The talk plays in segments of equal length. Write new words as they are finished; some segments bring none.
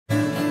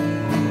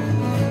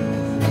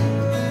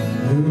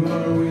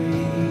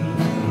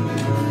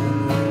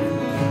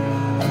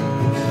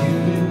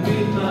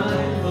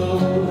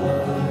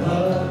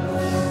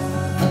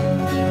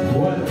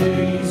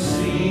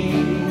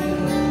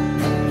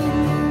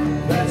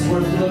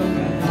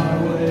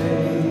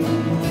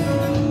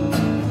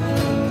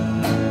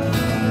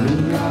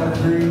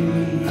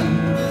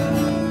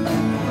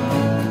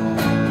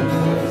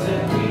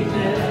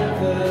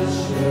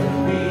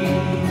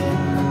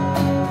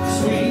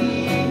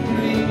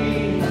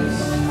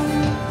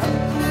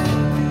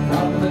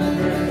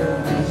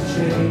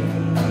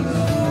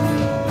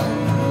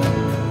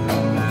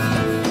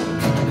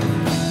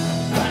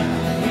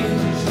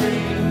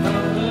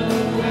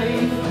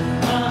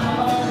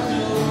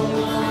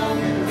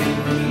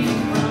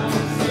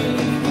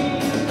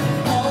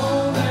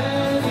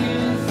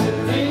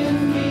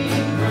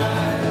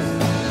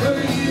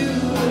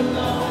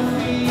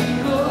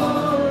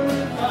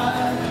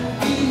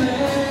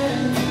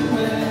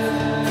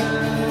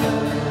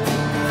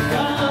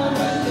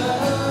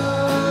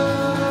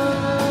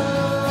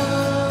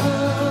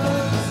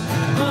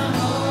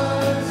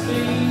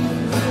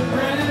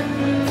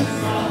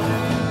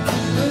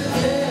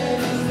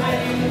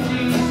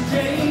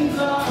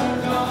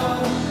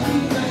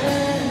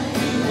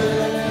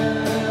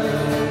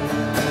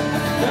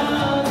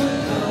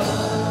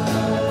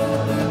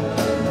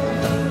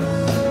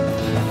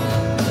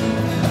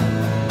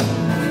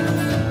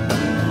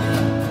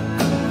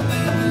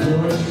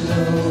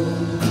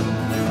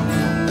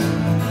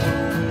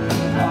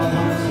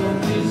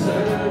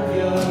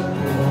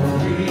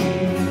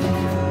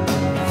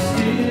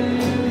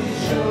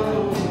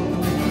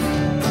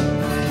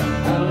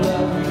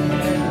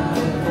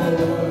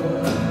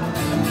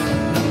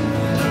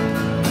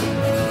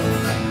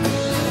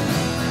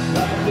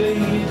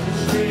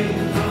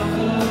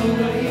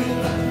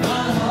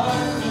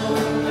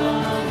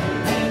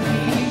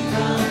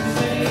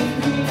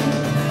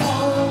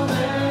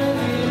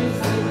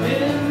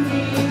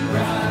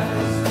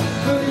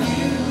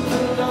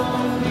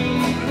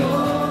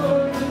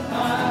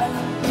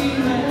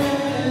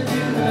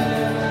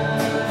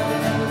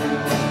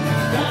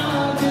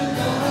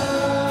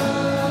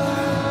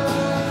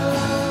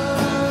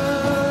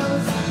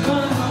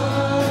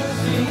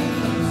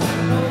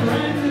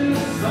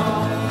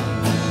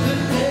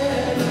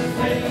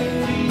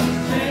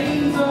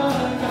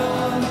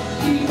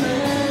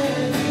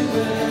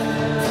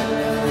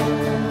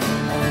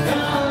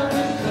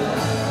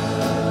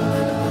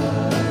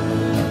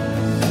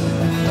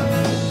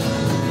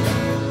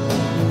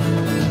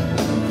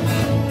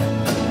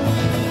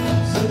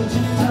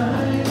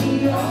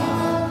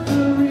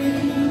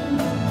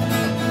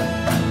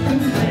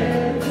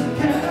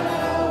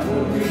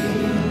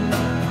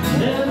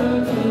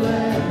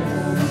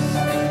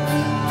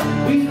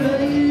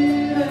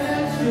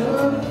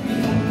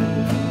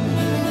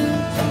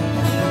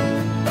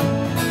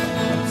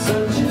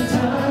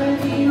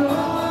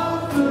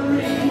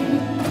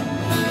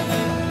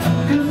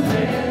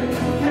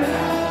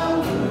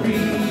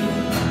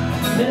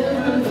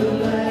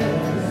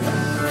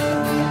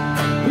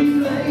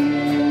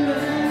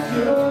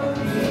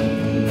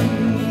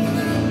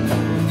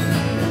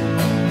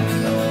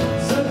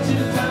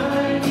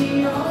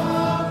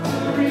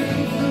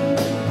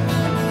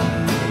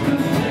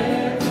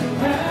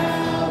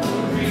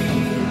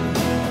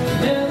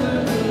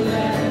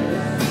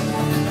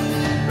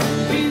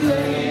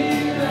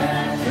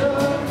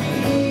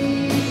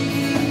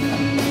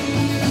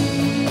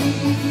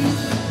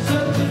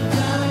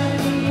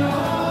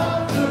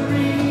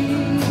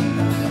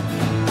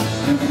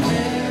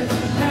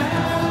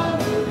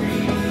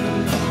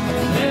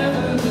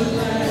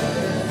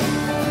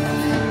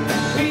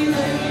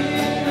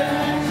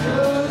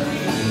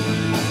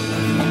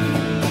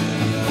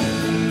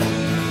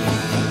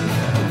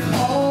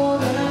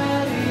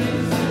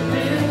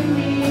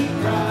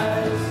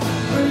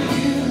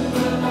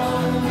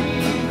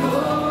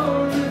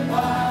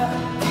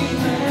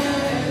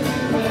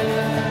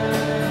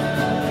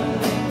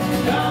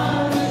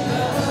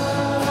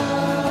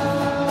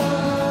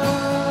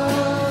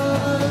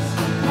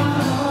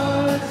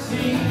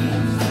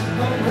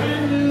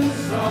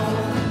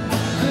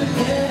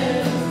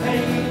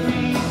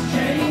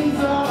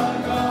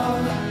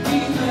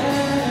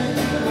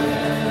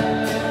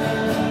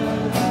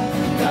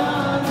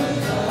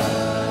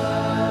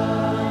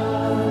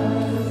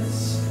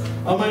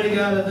Almighty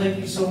God, I thank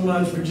you so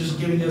much for just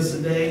giving us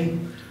a day.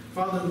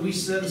 Father, we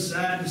set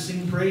aside to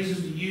sing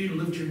praises to you, to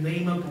lift your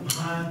name up on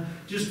high,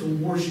 just to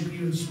worship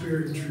you in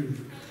spirit and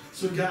truth.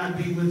 So God,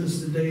 be with us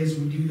today as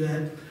we do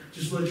that.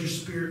 Just let your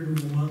spirit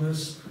move among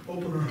us.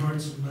 Open our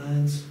hearts and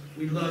minds.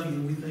 We love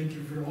you. We thank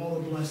you for all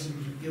the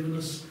blessings you've given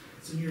us.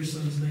 It's in your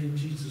Son's name,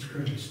 Jesus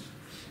Christ.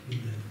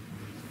 Amen.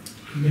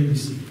 You may be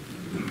seated.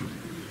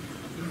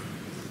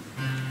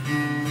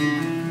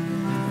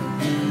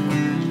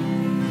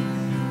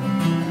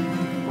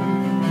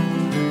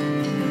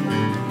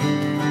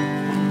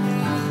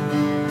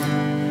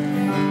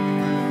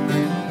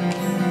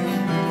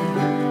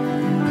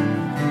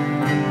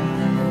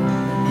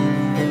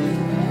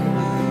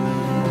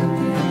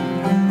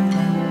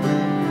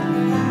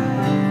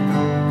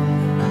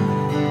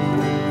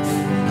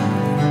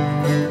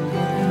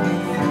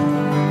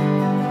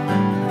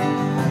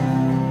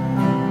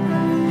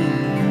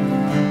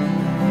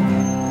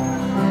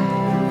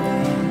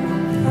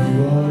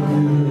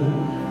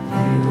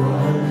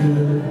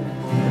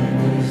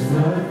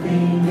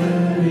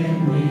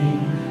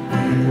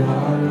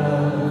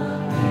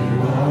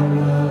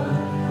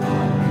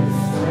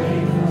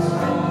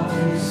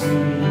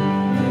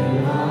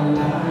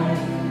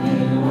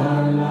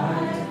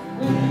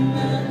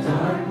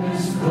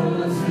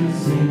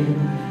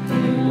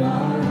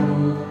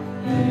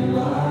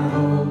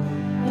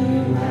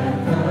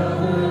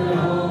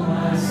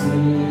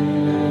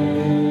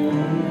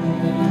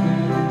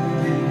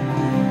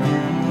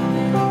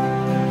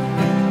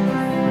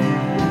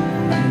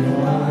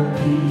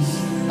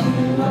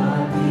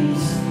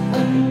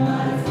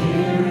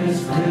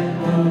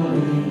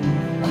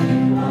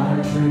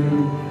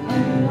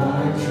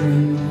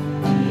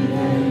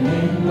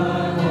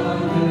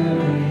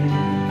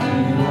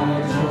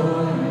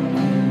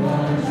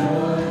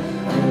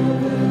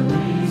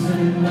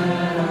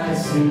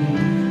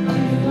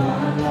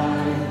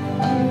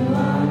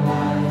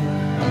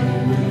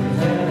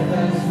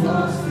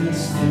 Your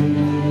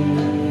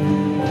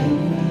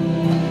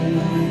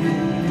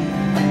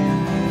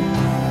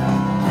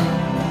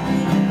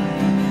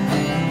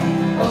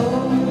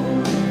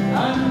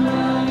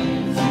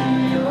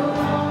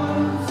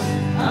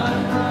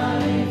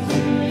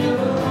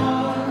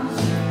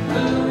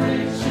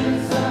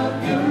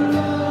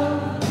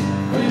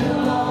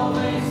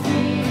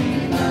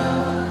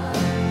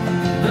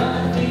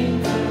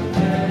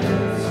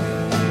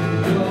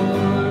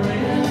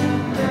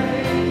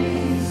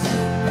embrace,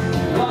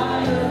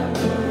 light of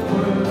the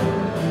world.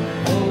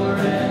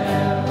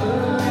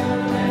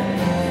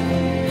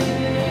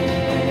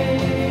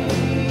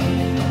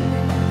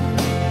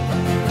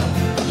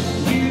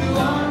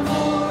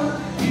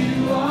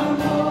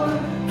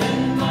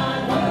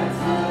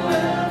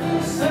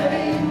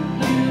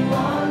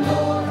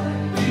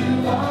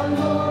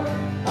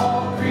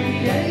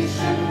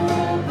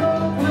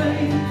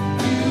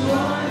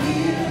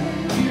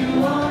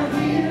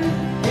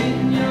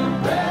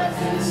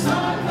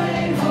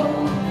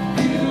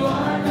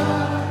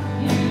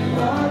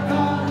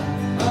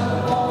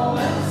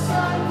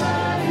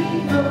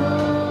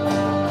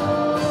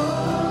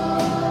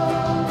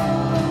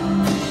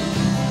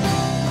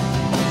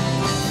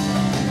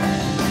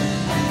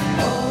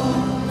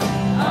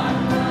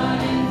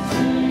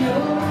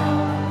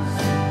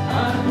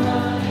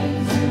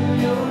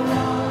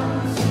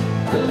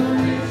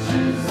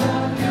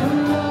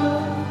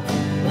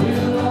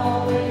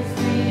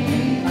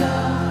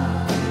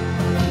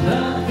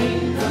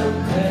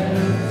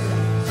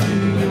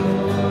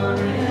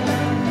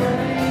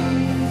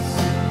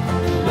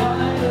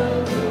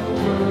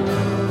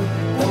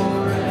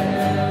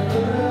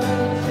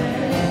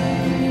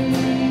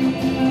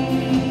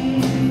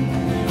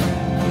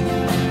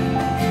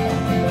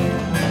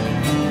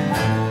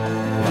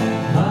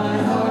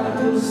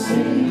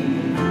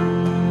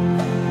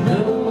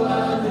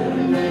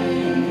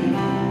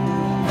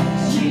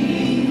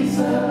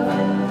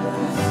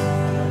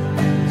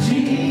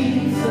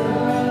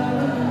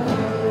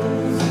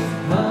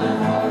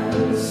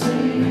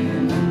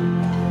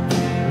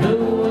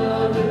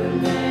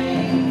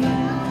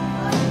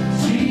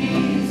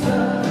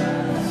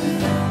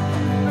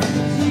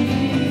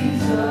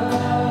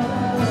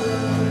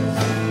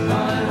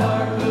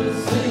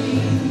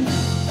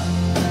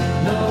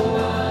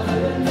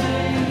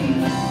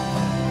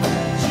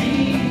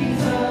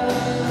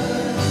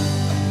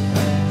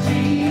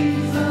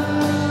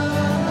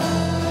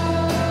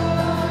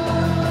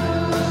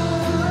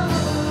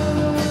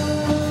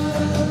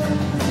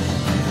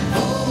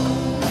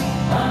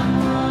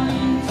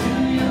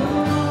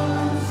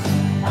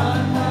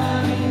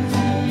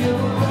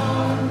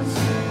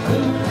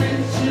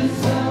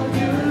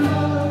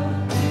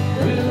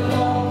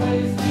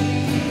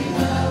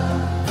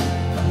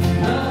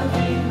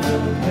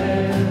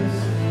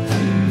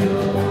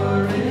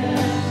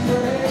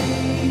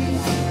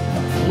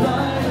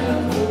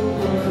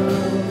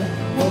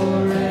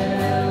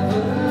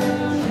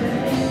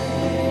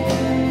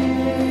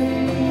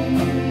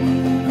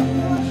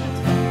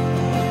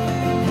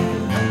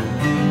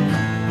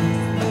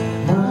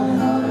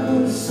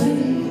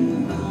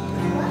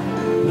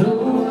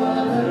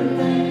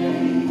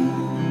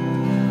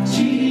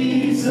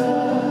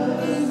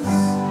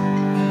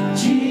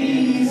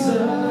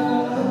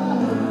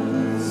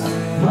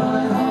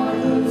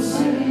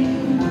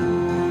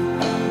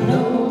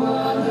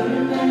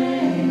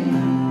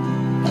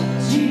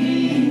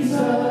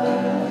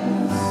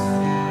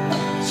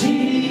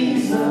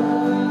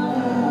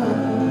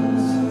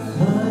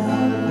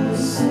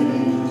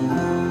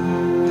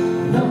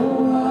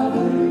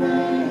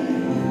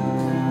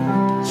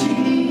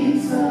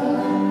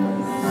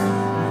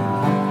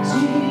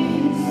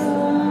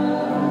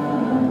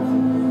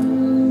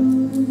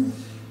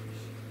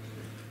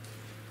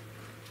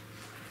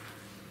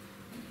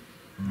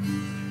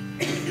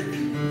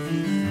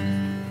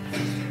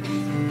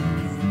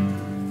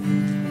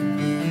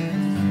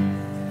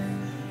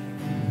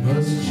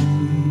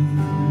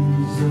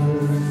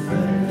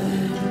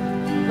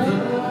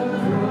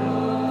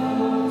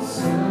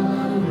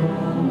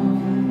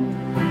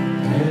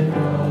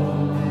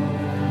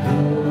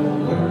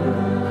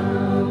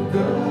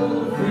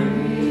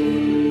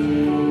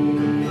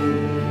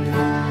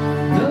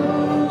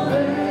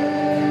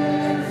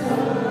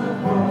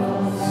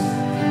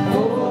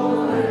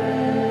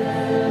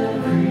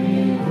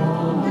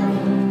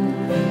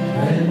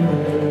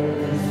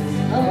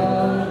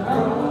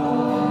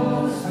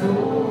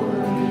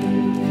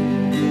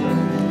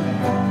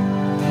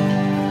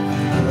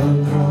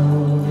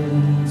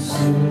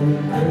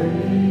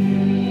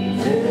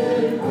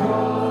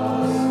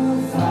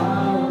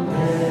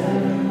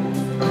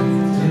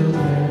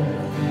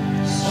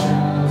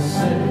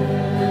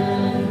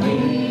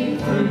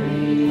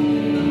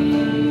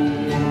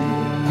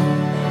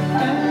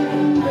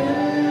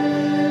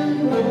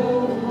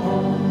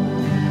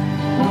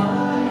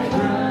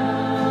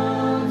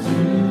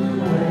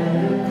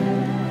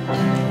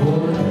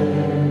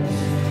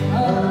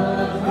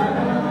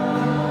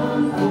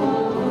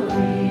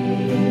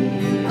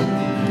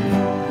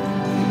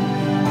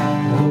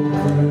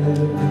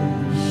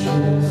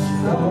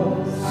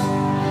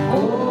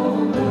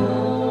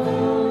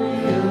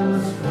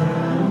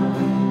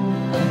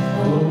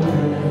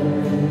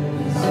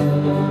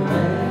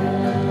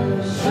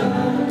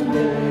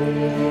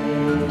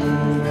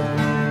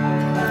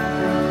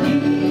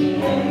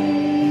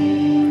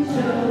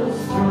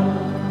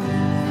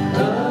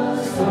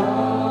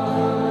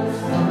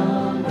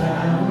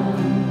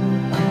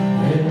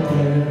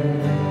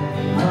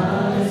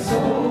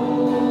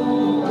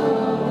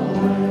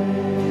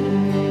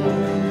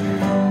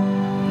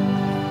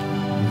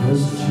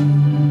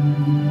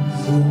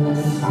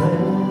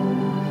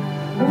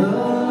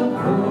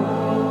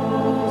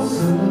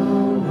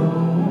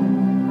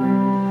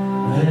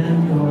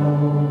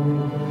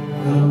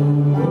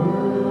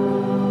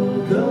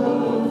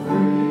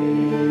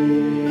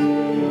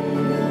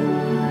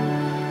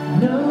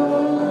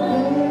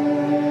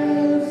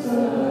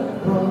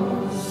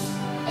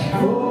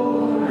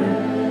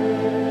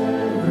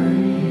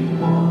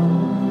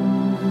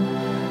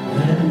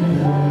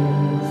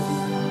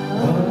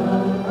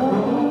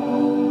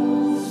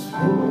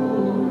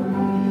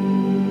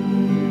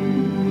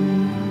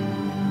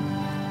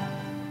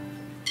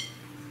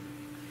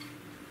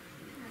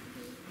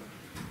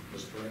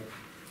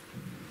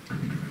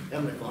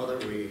 Heavenly Father,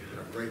 we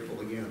are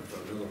grateful again for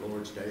another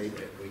Lord's Day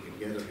that we can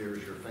gather here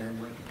as your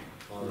family,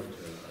 Father,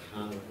 to a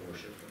time of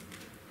worship.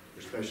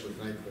 We're especially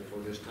thankful for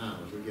this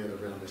time as we gather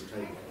around this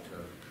table to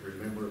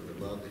remember the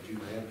love that you've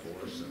had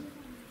for us and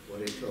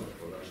what it took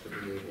for us to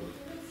be able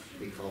to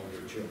be called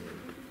your children.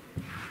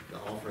 The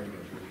offering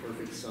of your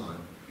perfect Son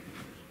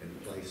in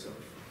place of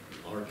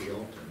our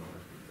guilt and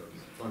the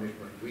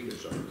punishment we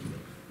deserve.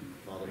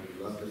 Father,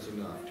 you loved us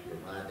enough to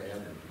provide that,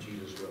 and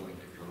Jesus willing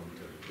to come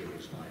to give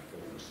his life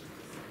for us.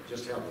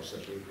 Just help us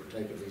as we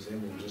partake of these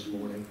emblems this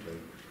morning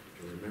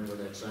to remember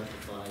that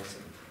sacrifice,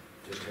 and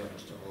just help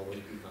us to always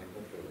be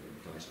thankful for it.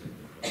 In Christ's name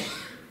we pray.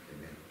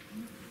 Amen.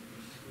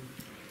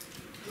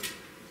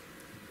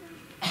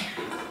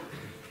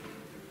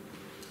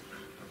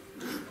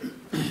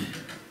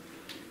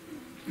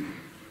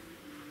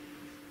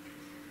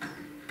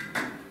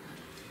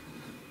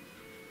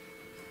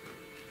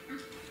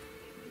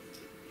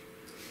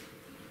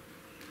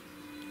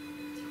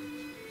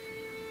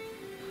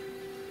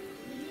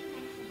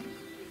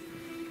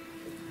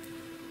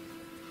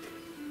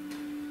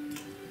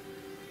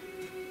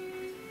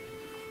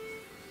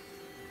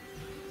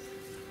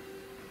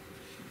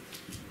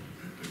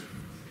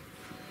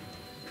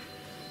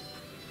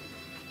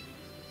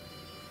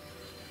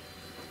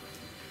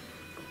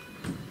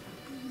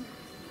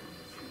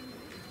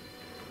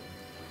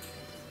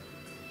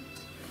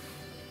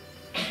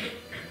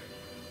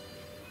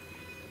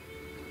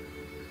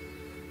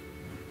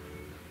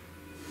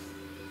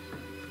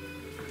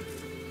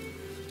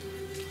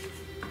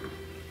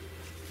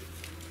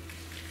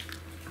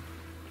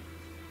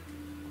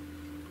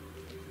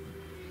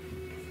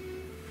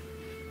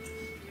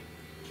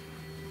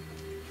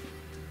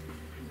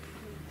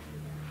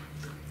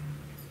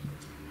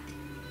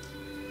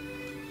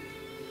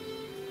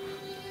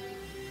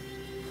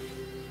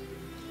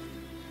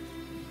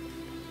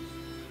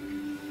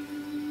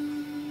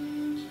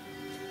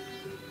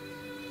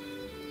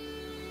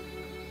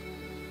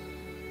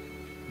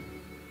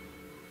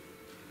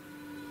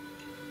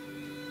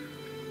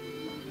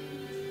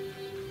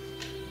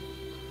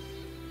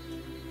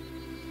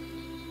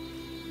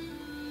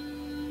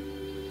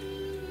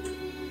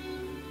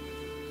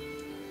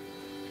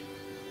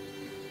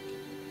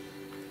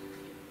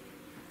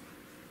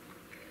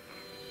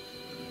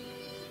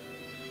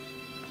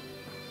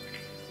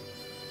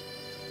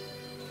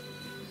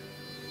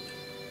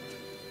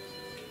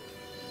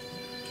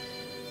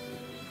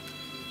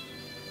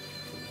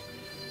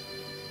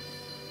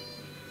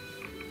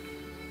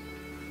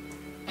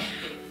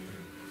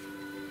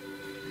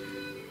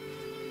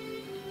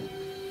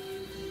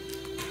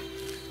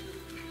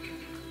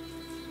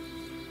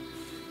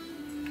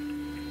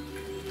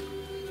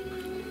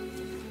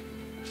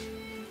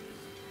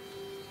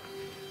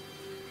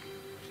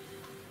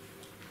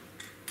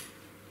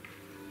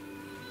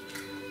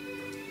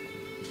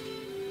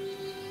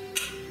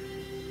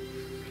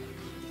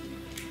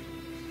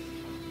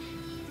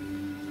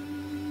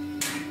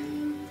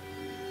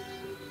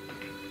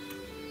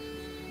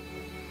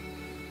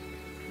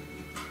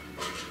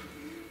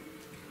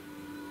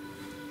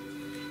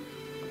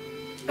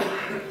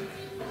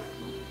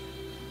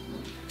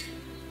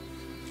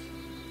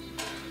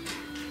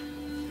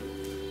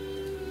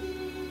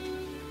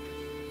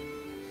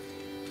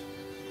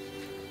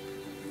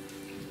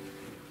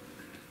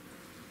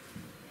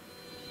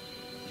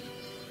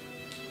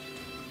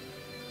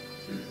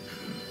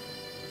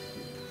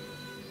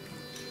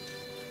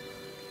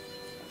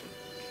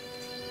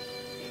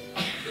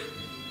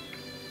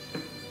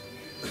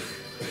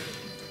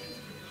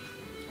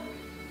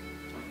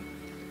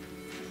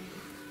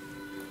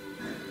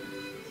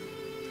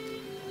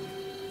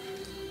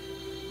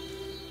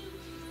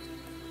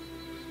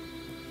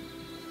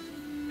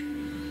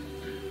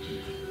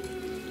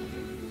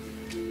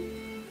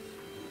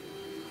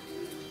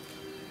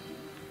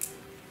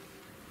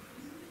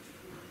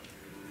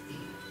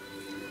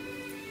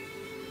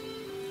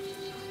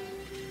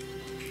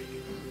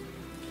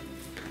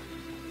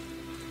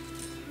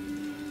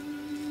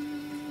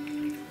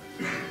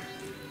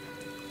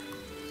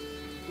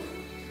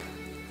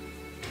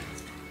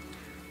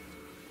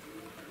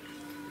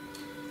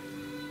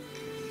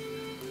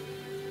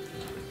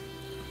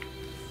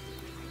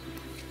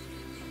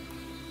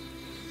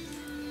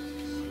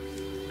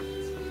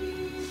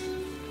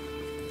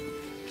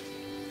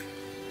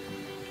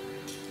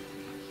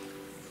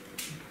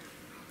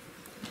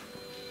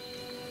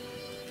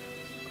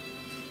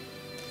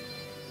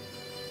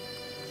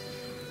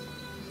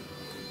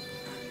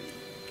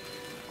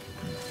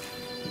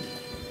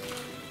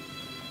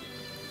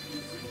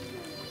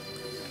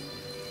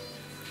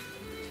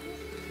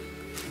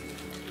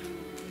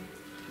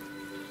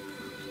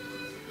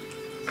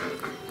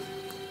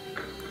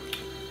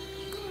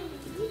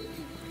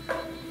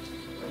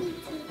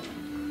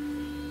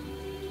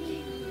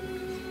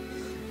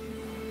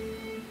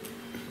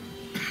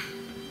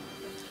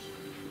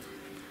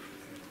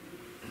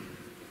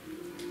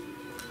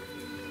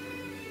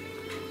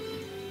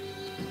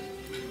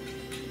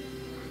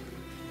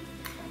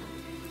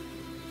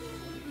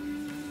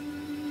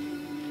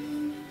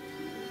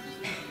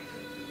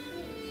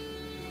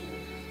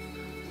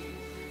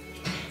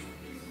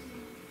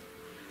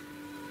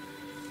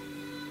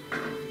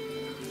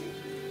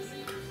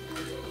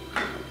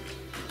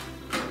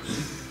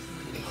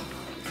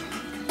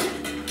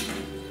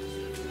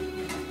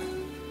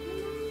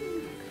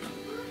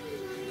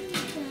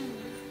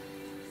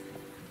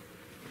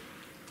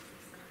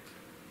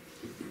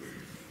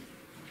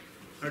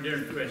 dear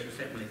and precious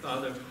Heavenly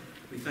Father,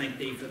 we thank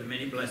Thee for the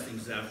many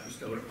blessings Thou hast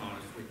bestowed upon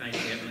us. We thank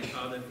Thee, Heavenly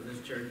Father, for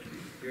this church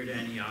here at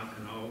Antioch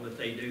and all that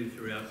they do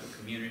throughout the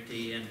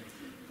community and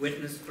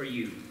witness for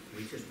You.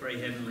 We just pray,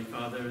 Heavenly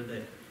Father,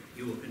 that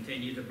You will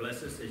continue to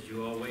bless us as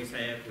You always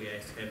have. We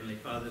ask, Heavenly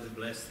Father, to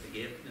bless the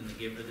gift and the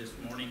giver this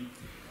morning.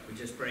 We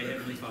just pray,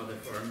 Heavenly Father,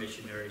 for our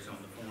missionaries on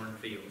the foreign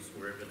fields,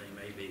 wherever they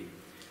may be.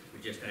 We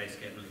just ask,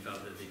 Heavenly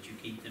Father, that You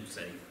keep them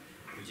safe.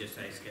 We just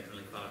ask,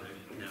 Heavenly Father,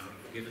 now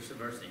forgive us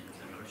of our sins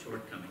and our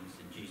shortcomings.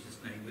 In Jesus'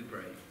 name we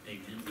pray.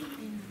 Amen.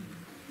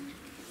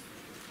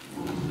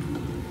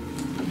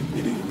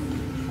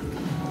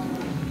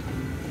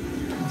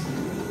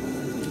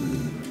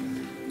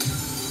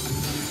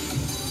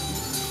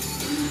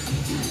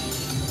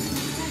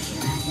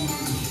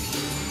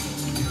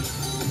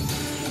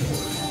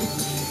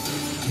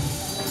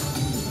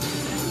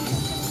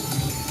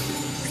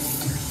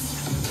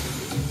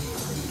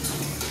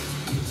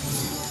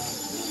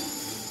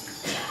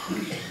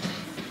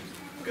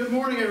 Good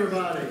morning,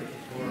 everybody.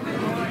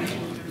 Good morning.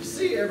 Good to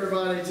see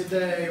everybody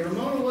today.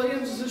 Ramona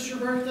Williams, is this your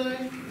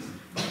birthday?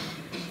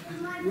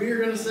 We are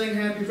going to sing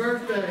happy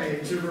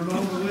birthday to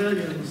Ramona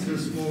Williams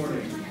this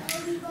morning.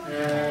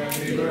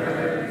 Happy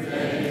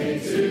birthday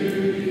to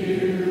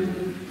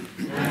you.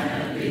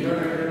 Happy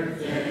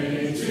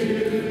birthday to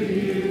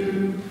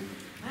you.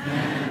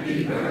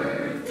 Happy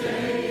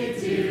birthday,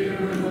 dear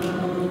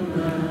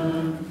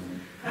Ramona.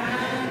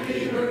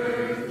 Happy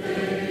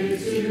birthday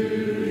to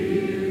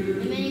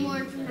you.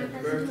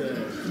 Happy birthday.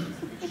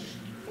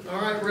 All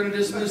right, we're going to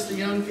dismiss the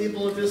young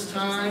people at this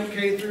time.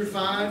 K through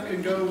 5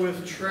 can go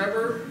with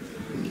Trevor.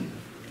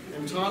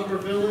 And Toddler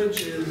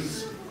Village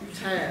is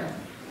Tab.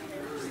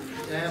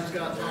 Tab's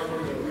got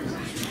Toddler Village.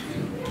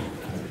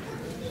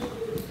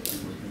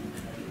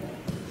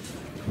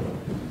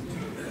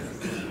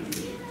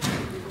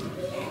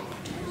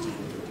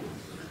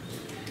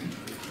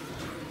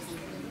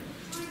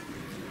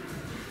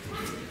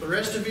 The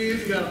rest of you,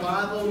 if you got a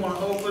Bible, want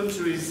to open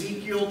to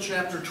Ezekiel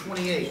chapter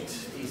 28.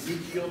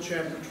 Ezekiel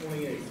chapter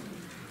 28.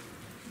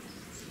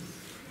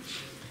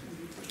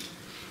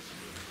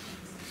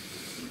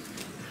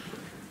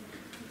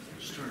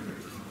 Just turn it.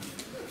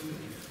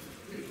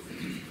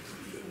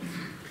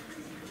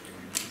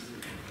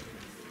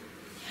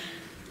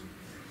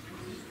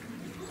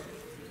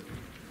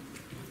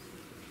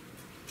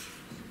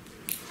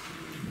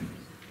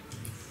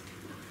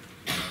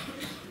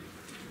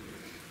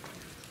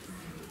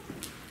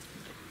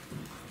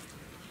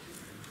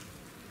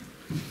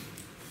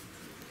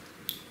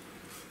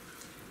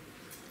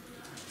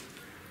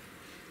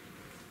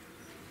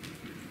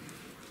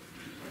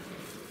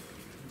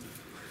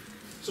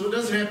 So it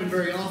doesn't happen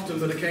very often,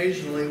 but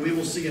occasionally we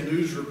will see a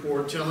news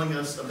report telling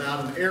us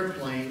about an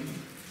airplane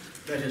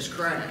that has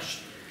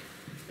crashed.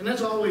 And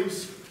that's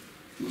always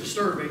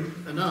disturbing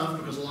enough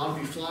because a lot of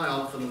you fly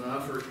often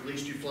enough, or at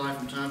least you fly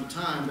from time to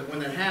time, that when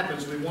that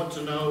happens, we want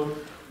to know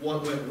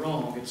what went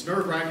wrong. It's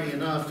nerve-wracking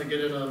enough to get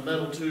in a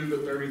metal tube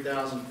at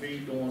 30,000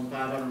 feet going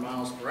 500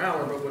 miles per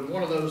hour, but when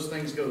one of those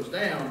things goes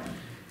down,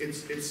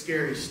 it's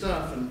scary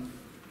stuff. And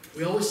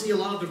we always see a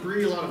lot of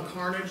debris, a lot of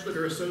carnage that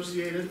are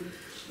associated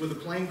with a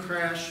plane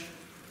crash.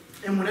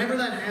 And whenever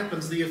that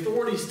happens, the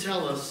authorities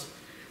tell us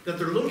that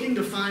they're looking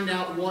to find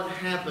out what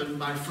happened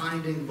by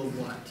finding the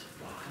what?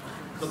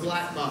 The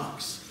black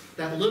box.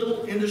 That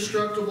little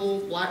indestructible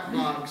black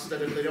box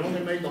that if they'd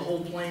only made the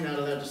whole plane out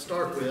of that to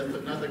start with,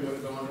 but nothing would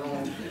have gone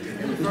wrong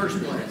in the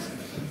first place.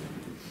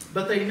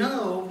 But they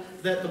know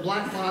that the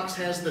black box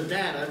has the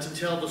data to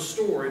tell the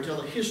story,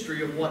 tell the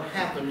history of what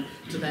happened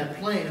to that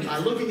plane. And by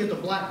looking at the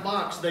black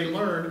box, they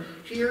learned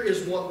here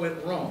is what went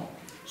wrong.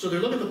 So they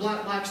look at the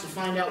black box to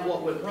find out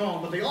what went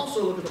wrong, but they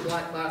also look at the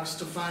black box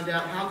to find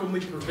out how can we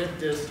prevent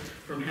this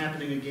from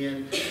happening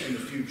again in the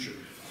future.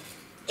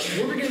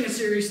 We're beginning a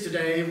series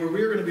today where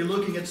we're going to be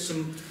looking at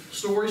some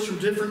stories from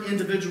different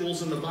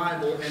individuals in the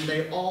Bible, and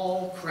they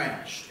all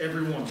crashed,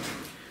 every one of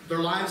them. Their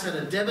lives had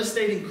a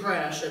devastating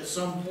crash at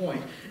some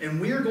point, and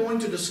we are going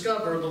to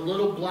discover the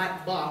little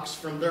black box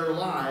from their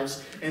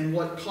lives and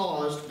what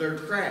caused their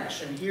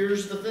crash. And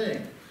here's the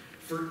thing.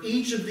 For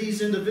each of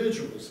these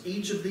individuals,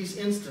 each of these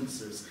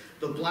instances,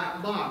 the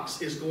black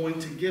box is going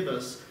to give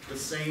us the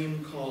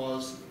same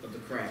cause of the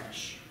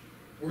crash.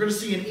 We're going to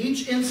see in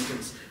each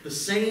instance the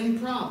same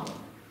problem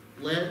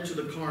led to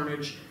the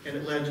carnage and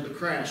it led to the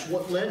crash.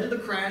 What led to the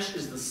crash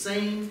is the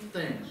same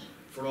thing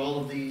for all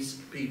of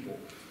these people.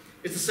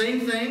 It's the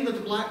same thing that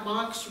the black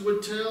box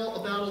would tell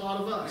about a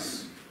lot of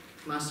us,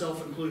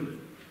 myself included.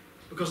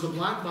 Because the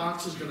black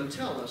box is going to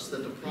tell us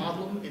that the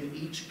problem in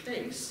each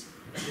case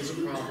is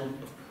a problem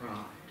of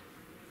pride.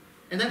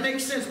 And that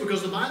makes sense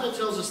because the Bible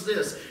tells us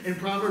this. In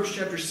Proverbs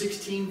chapter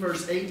 16,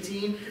 verse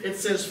 18, it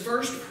says,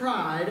 first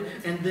pride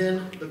and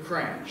then the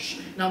crash.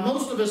 Now,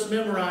 most of us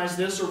memorize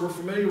this or we're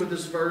familiar with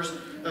this verse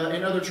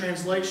in other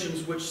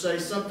translations which say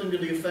something to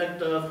the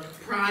effect of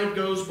pride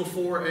goes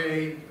before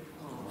a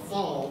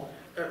fall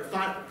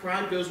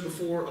pride goes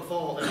before a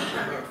fall,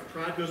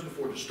 pride goes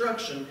before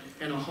destruction,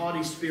 and a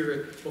haughty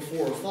spirit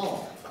before a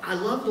fall. I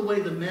love the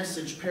way the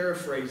Message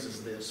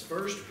paraphrases this.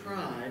 First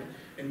pride,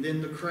 and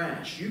then the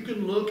crash. You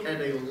can look at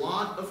a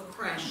lot of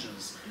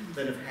crashes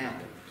that have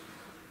happened.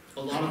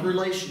 A lot of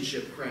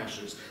relationship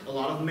crashes, a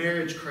lot of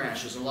marriage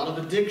crashes, a lot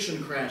of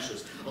addiction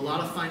crashes, a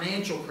lot of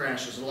financial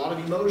crashes, a lot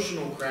of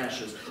emotional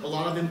crashes, a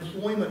lot of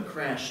employment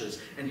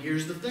crashes. And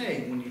here's the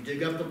thing, when you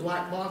dig up the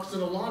black box in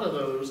a lot of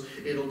those,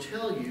 it'll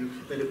tell you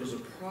that it was a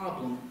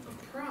problem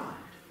of pride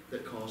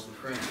that caused the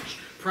crash.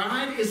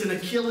 Pride is an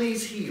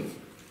Achilles heel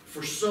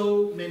for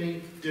so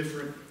many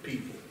different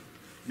people.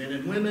 Men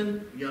and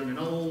women, young and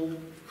old,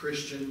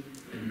 Christian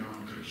and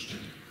non-Christian.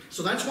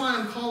 So that's why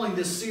I'm calling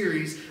this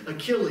series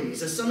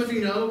Achilles. As some of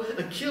you know,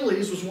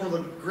 Achilles was one of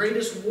the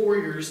greatest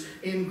warriors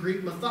in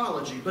Greek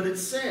mythology. But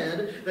it's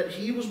said that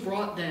he was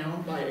brought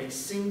down by a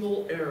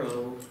single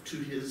arrow to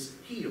his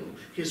heel.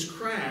 His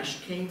crash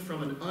came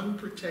from an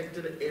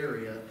unprotected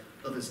area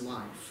of his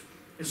life.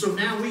 And so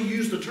now we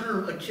use the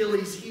term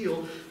Achilles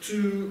heel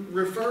to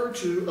refer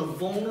to a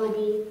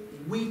vulnerable,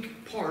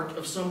 weak part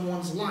of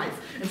someone's life.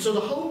 And so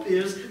the hope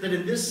is that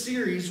in this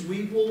series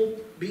we will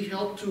be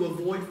helped to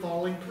avoid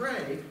falling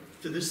prey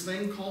to this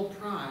thing called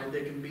pride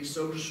that can be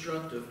so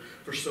destructive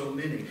for so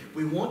many.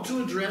 We want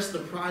to address the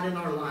pride in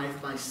our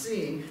life by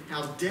seeing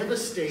how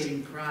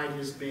devastating pride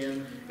has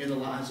been in the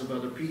lives of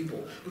other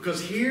people. Because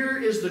here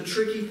is the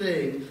tricky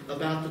thing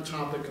about the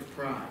topic of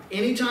pride.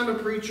 Anytime a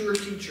preacher or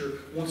teacher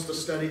wants to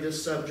study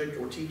this subject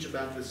or teach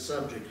about this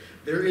subject,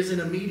 there is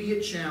an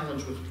immediate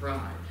challenge with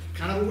pride.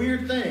 Kind of a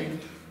weird thing,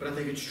 but I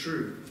think it's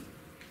true.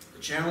 The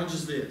challenge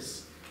is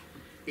this.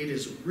 It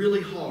is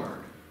really hard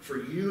for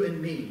you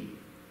and me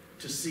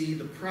to see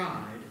the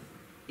pride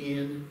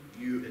in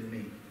you and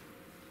me.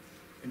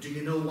 And do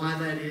you know why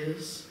that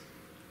is?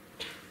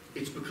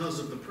 It's because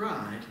of the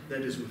pride that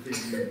is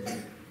within you and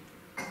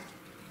me.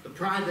 The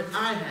pride that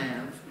I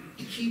have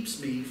keeps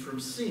me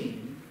from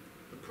seeing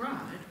the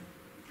pride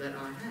that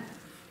I have.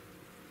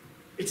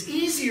 It's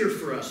easier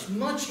for us,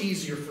 much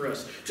easier for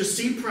us, to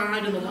see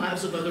pride in the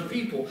lives of other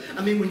people.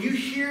 I mean, when you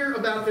hear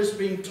about this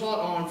being taught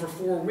on for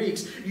 4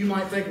 weeks, you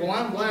might think, well,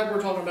 I'm glad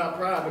we're talking about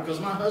pride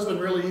because my husband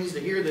really needs to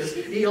hear this.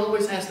 He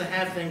always has to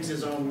have things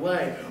his own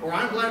way. Or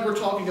I'm glad we're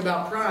talking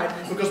about pride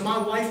because my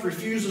wife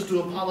refuses to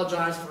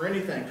apologize for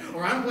anything.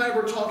 Or I'm glad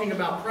we're talking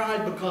about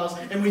pride because,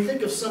 and we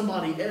think of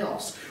somebody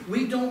else.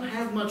 We don't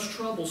have much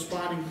trouble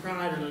spotting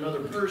pride in another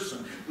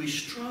person. We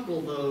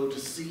struggle, though, to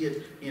see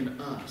it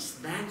in us.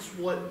 That's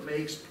what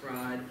makes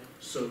pride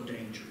so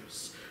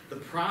dangerous. The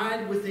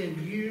pride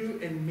within you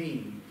and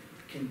me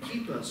can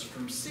keep us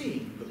from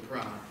seeing the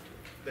pride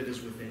that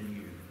is within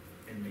you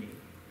and me.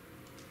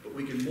 But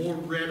we can more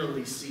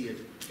readily see it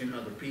in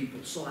other people.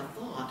 So I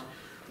thought,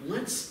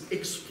 let's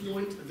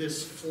exploit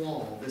this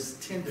flaw, this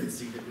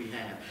tendency that we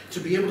have to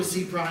be able to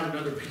see pride in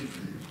other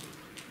people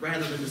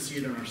rather than to see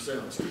it in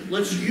ourselves.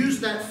 Let's use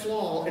that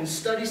flaw and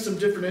study some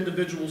different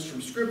individuals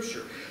from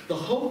Scripture. The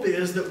hope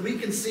is that we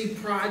can see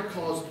pride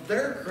cause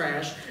their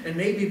crash, and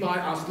maybe by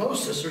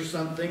osmosis or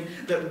something,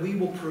 that we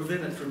will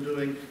prevent it from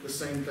doing the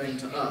same thing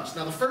to us.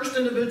 Now, the first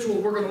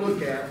individual we're going to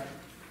look at,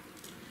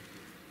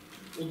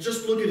 we'll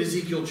just look at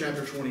Ezekiel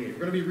chapter 28. We're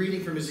going to be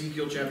reading from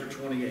Ezekiel chapter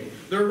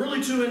 28. There are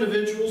really 2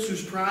 individuals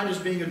whose pride is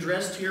being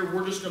addressed here.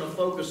 We're just going to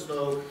focus,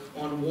 though,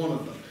 on one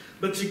of them.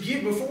 But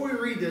before we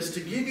read this,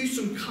 to give you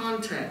some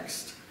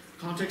context,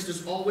 context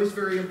is always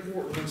very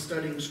important when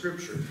studying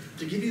Scripture.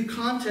 To give you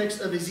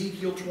context of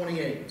Ezekiel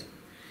 28.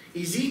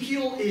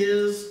 Ezekiel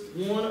is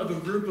one of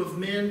a group of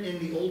men in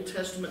the Old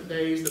Testament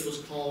days that was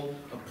called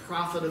a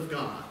prophet of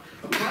God.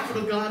 A prophet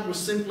of God was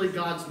simply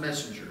God's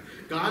messenger.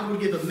 God would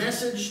give a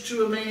message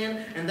to a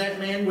man, and that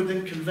man would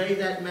then convey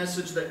that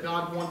message that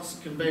God wants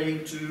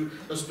conveyed to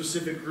a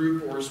specific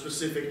group or a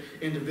specific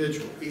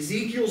individual.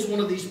 Ezekiel's one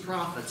of these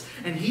prophets,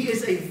 and he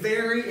is a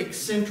very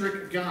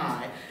eccentric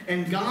guy.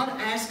 And God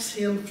asks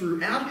him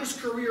throughout his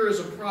career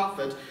as a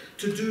prophet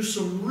to do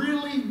some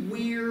really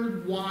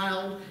weird,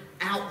 wild,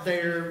 out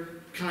there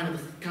kind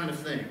of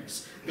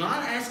things.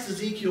 God asks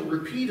Ezekiel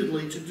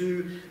repeatedly to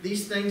do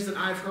these things that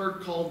I've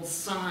heard called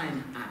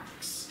sign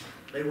acts.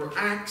 They were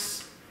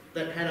acts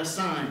that had a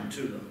sign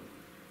to them.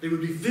 They would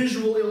be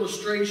visual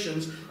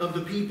illustrations of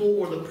the people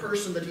or the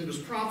person that he was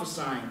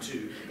prophesying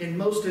to. In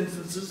most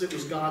instances, it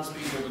was God's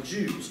people, the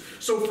Jews.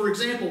 So, for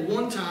example,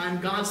 one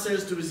time, God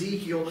says to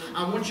Ezekiel,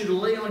 I want you to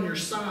lay on your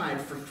side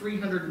for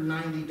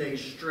 390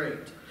 days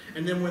straight.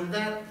 And then when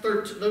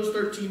those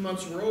 13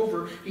 months were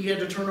over, he had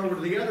to turn over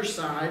to the other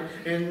side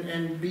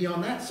and be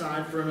on that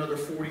side for another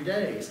 40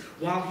 days.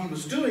 While he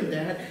was doing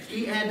that,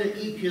 he had to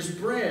eat his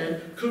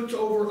bread cooked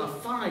over a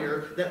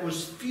fire that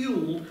was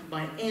fueled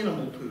by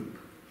animal poop.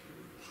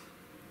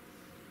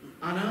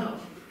 I know.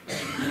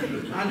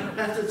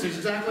 That's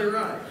exactly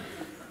right.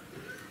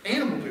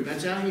 Animal poop.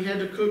 That's how he had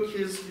to cook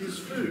his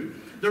food.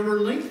 There were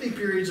lengthy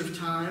periods of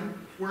time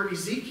where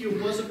Ezekiel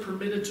wasn't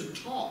permitted to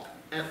talk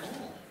at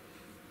all.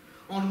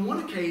 On one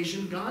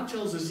occasion, God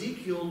tells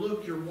Ezekiel,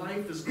 look, your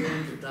wife is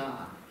going to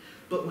die.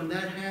 But when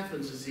that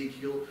happens,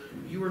 Ezekiel,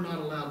 you are not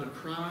allowed to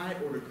cry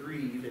or to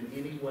grieve in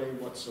any way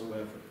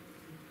whatsoever.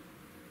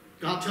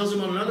 God tells him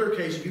on another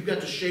occasion, you've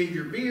got to shave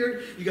your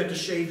beard, you've got to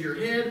shave your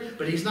head,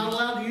 but he's not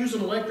allowed to use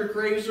an electric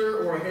razor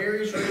or a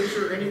Harry's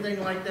razor or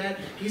anything like that.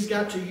 He's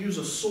got to use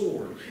a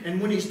sword.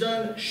 And when he's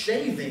done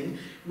shaving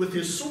with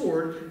his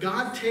sword,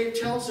 God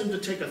tells him to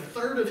take a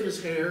third of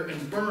his hair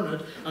and burn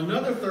it,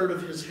 another third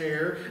of his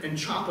hair and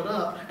chop it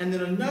up, and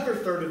then another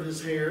third of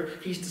his hair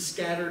he's to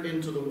scatter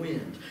into the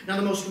wind. Now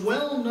the most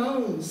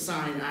well-known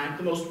sign act,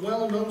 the most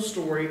well-known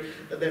story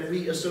that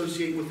we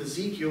associate with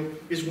Ezekiel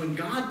is when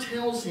God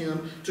tells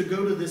him to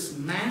go to this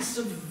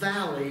massive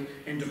valley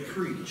and to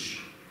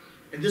preach.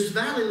 And this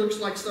valley looks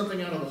like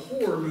something out of a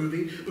horror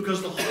movie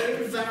because the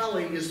whole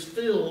valley is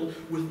filled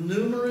with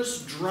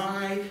numerous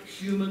dry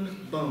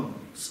human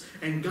bones.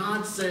 And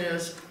God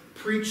says,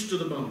 preach to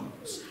the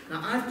bones.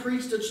 Now, I've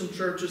preached at some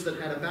churches that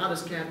had about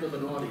as captive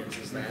an audience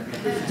as that.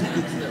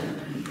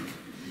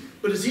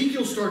 But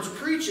Ezekiel starts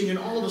preaching, and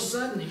all of a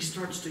sudden he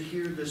starts to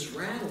hear this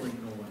rattling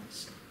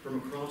noise from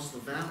across the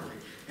valley.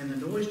 And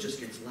the noise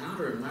just gets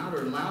louder and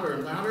louder and louder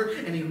and louder,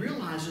 and he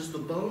realizes the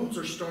bones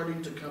are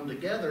starting to come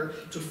together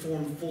to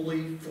form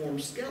fully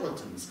formed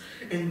skeletons.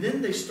 And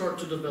then they start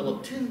to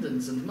develop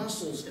tendons and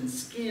muscles and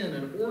skin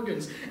and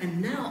organs,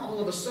 and now all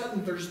of a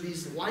sudden there's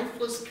these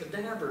lifeless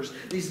cadavers,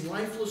 these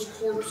lifeless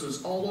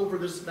corpses all over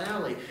this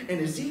valley.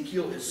 And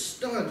Ezekiel is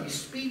stunned, he's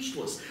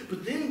speechless.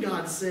 But then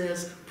God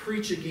says,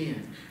 preach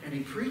again. And he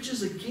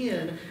preaches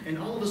again, and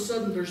all of a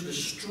sudden there's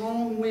this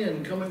strong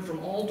wind coming from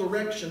all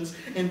directions,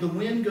 and the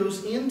wind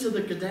goes into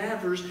the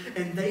cadavers,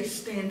 and they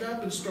stand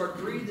up and start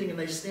breathing, and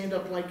they stand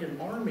up like an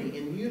army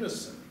in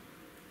unison.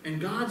 And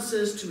God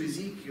says to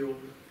Ezekiel,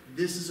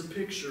 this is a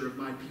picture of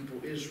my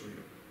people Israel.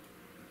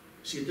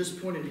 See, at this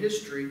point in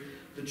history,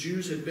 the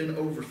Jews had been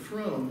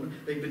overthrown.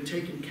 They'd been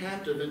taken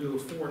captive into a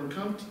foreign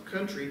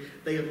country.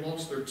 They had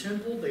lost their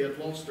temple. They had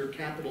lost their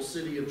capital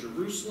city of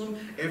Jerusalem.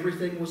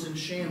 Everything was in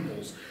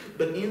shambles.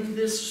 But in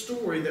this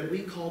story that we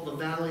call the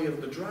Valley of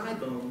the Dry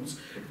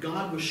Bones,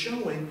 God was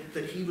showing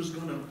that he was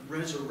going to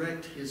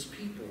resurrect his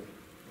people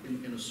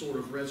in a sort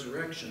of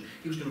resurrection.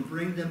 He was going to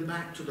bring them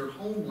back to their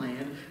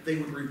homeland. They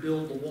would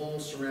rebuild the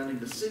walls surrounding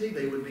the city.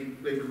 They would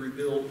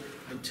rebuild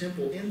the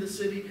temple in the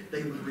city.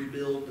 They would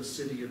rebuild the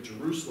city of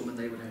Jerusalem, and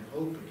they would have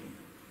hope again.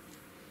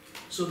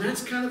 So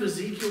that's kind of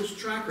Ezekiel's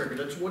track record.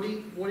 That's what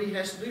he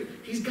has to do.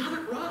 He's got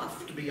it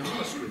rough, to be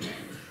honest with you.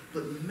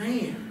 But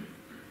man,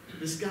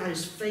 this guy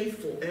is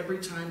faithful every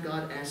time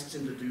God asks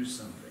him to do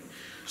something.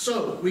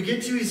 So we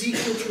get to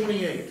Ezekiel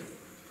 28.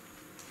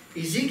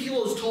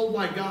 Ezekiel is told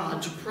by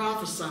God to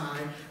prophesy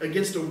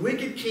against a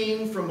wicked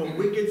king from a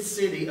wicked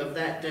city of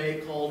that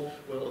day called,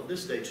 well, of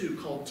this day too,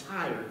 called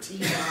Tyre,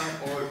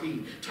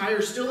 T-I-R-E.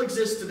 Tyre still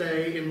exists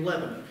today in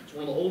Lebanon. It's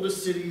one of the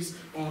oldest cities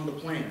on the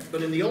planet.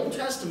 But in the Old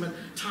Testament,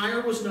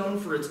 Tyre was known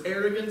for its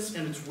arrogance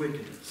and its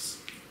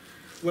wickedness.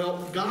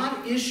 Well,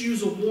 God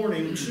issues a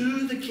warning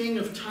to the king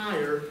of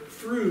Tyre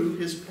through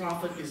his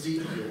prophet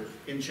Ezekiel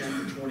in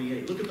chapter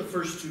 28. Look at the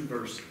first two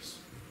verses.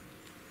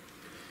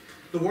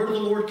 The word of the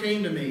Lord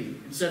came to me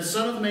and said,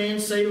 Son of man,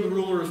 say to the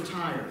ruler of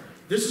Tyre,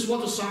 this is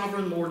what the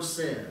sovereign Lord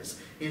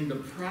says. In the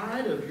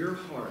pride of your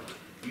heart,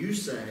 you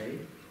say,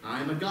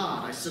 I am a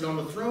god. I sit on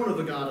the throne of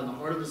a god in the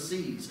heart of the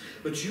seas.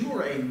 But you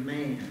are a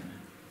man.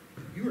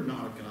 You are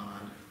not a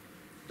god.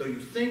 Though you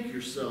think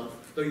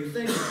that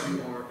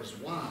you are as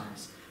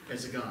wise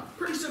as a god.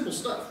 Pretty simple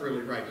stuff,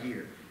 really, right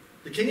here.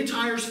 The king of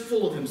Tyre is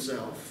full of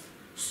himself,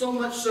 so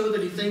much so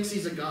that he thinks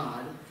he's a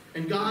god.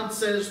 And God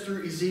says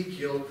through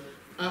Ezekiel,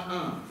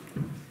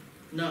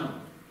 no,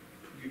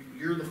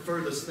 you're the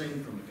furthest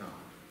thing from a god.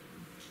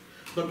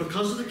 But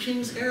because of the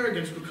king's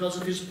arrogance, because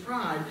of his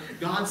pride,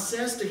 God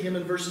says to him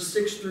in verses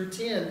 6 through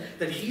 10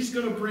 that he's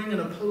going to bring an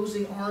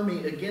opposing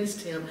army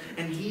against him,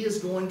 and he is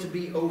going to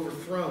be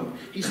overthrown.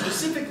 He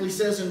specifically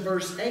says in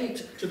verse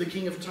 8 to the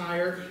king of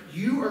Tyre,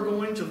 you are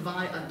going to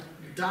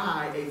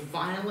die a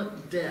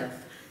violent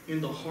death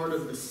in the heart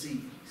of the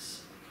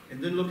seas.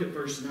 And then look at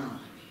verse 9.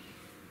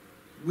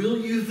 Will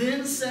you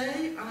then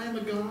say, I am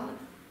a god?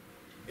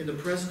 In the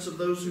presence of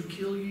those who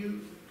kill you,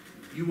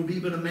 you will be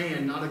but a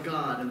man, not a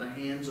god, in the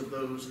hands of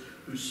those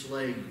who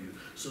slay you.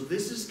 So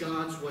this is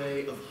God's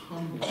way of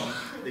humbling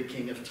the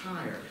king of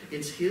Tyre.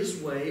 It's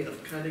his way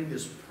of cutting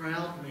this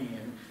proud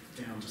man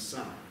down to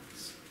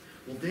size.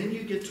 Well, then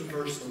you get to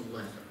verse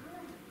 11.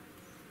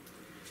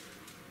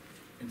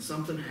 And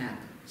something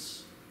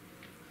happens.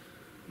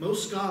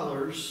 Most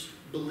scholars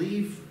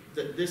believe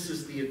that this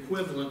is the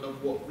equivalent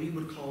of what we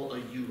would call a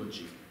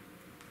eulogy.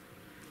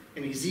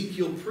 And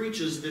Ezekiel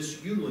preaches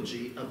this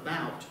eulogy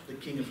about the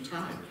king of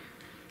Tyre.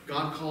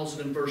 God calls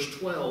it in verse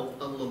 12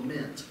 a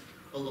lament.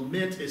 A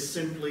lament is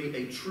simply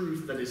a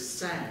truth that is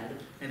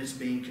sad and is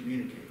being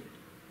communicated.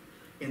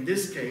 In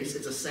this case,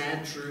 it's a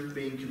sad truth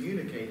being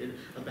communicated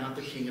about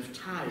the king of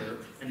Tyre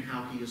and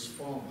how he has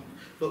fallen.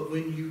 But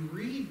when you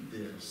read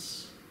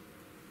this,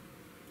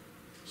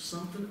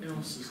 something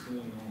else is going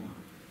on.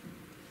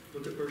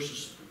 Look at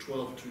verses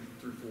 12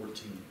 through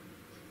 14.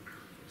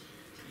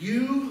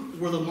 You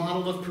were the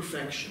model of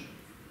perfection.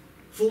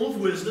 full of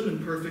wisdom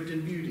and perfect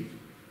in beauty.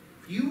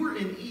 You were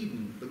in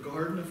Eden, the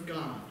garden of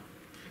God.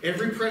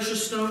 Every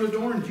precious stone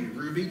adorned you: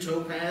 ruby,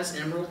 topaz,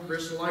 emerald,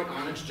 chrysolite,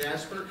 onyx,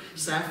 jasper,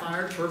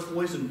 sapphire,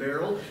 turquoise, and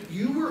beryl.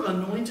 You were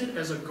anointed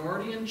as a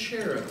guardian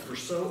cherub, for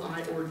so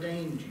I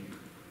ordained you.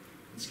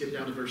 And skip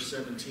down to verse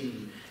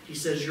 17. He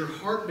says, your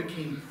heart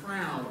became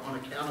proud on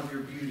account of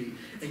your beauty,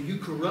 and you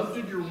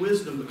corrupted your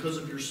wisdom because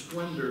of your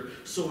splendor.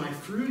 So I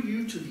threw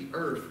you to the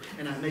earth,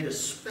 and I made a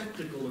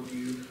spectacle of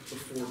you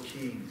before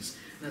kings.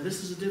 Now,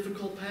 this is a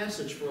difficult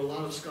passage for a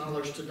lot of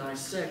scholars to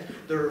dissect.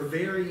 There are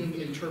varying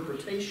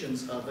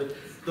interpretations of it.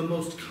 The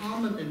most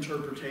common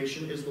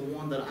interpretation is the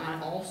one that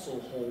I also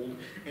hold,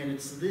 and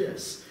it's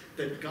this,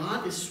 that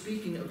God is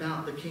speaking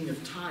about the king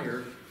of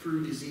Tyre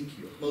through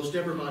Ezekiel. Most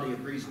everybody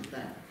agrees with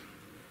that.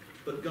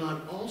 But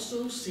God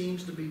also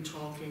seems to be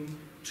talking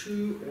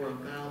to or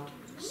about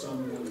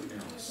someone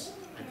else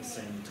at the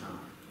same time.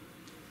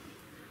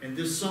 And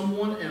this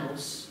someone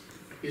else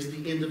is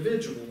the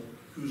individual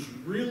who's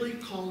really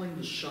calling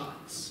the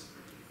shots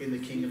in the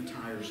king of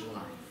Tyre's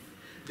life.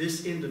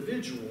 This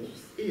individual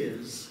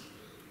is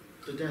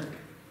the devil.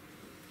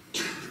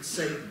 It's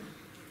Satan.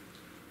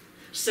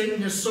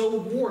 Satan has so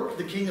warped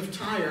the king of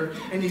Tyre,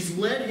 and he's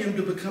led him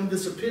to become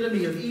this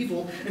epitome of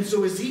evil. And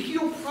so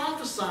Ezekiel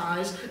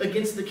prophesies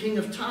against the king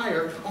of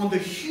Tyre. On the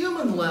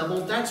human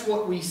level, that's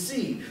what we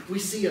see. We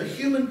see a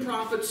human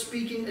prophet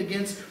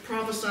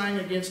prophesying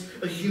against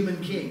a human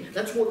king.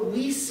 That's what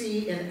we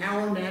see in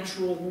our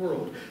natural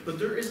world. But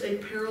there is a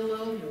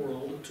parallel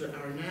world to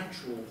our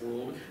natural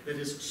world that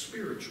is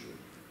spiritual.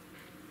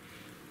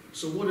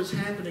 So what is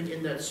happening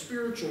in that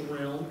spiritual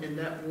realm, in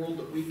that world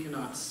that we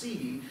cannot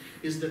see,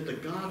 is that the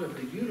God of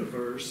the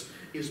universe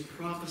is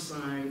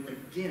prophesying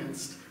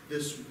against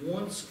this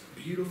once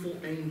beautiful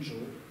angel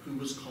who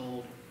was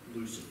called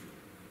Lucifer.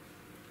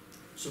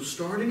 So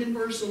starting in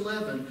verse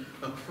 11,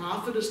 a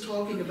prophet is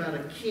talking about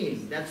a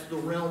king. That's the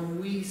realm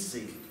we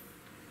see.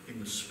 In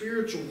the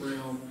spiritual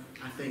realm,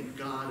 I think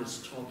God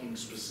is talking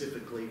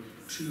specifically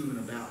to and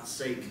about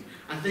Satan.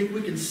 I think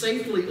we can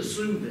safely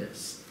assume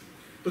this,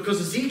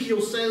 because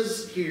Ezekiel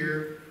says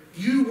here,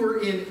 you were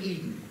in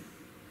Eden.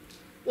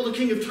 Well, the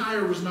king of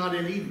Tyre was not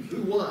in Eden.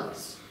 Who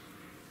was?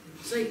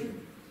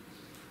 Satan.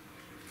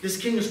 This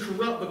king is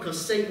corrupt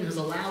because Satan has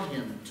allowed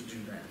him to do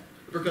that.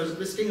 Because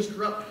this king is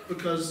corrupt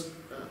because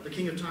the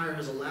king of Tyre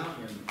has allowed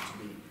him to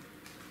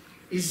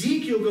be.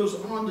 Ezekiel goes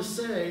on to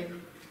say,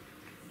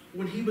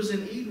 when he was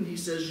in Eden, he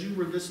says, you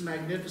were this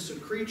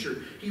magnificent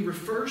creature. He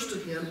refers to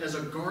him as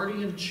a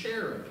guardian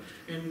cherub.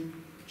 And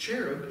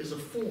cherub is a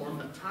form,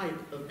 a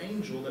type of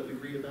angel that we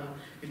read about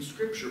in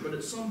Scripture. But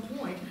at some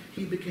point,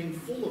 he became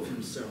full of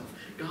himself.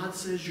 God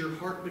says, your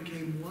heart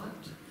became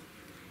what?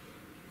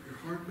 Your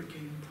heart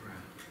became proud.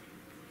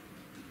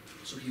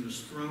 So he was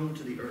thrown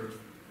to the earth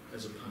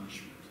as a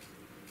punishment.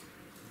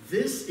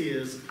 This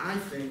is, I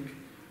think,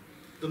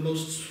 the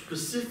most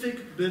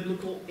specific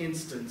biblical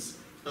instance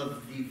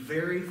of the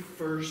very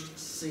first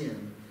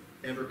sin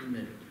ever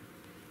committed.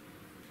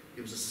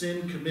 It was a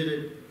sin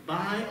committed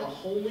by a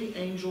holy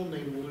angel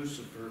named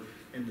Lucifer,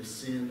 and the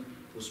sin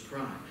was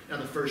pride. Now,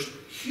 the first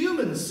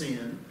human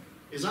sin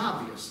is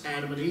obvious.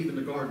 Adam and Eve in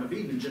the Garden of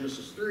Eden in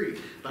Genesis 3.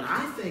 But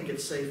I think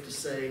it's safe to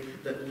say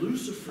that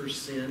Lucifer's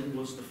sin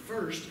was the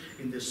first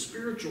in this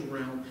spiritual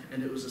realm,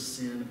 and it was a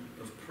sin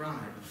of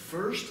pride. The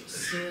first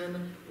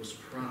sin was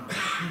pride.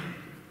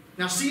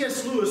 Now,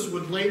 C.S. Lewis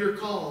would later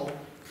call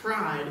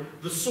pride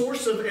the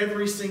source of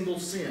every single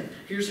sin.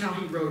 Here's how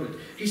he wrote it.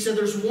 He said,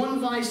 there's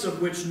one vice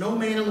of which no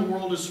man in the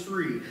world is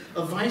free,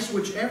 a vice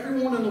which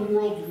everyone in the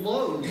world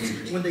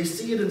loathes when they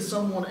see it in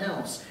someone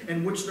else,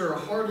 and which there are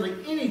hardly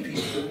any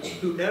people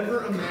who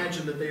ever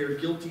imagine that they are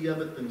guilty of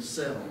it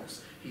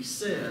themselves. He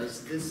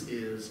says this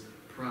is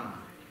pride.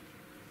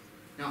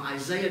 Now,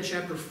 Isaiah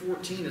chapter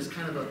 14 is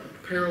kind of a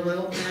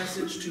parallel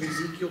passage to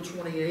Ezekiel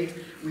 28.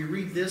 We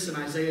read this in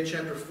Isaiah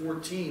chapter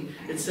 14.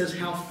 It says,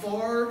 how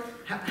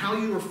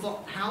you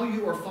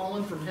are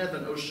fallen from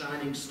heaven, O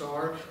shining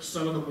star,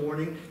 son of the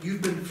morning.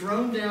 You've been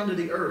thrown down to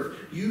the earth,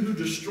 you who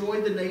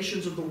destroyed the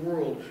nations of the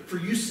world. For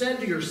you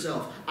said to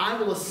yourself, I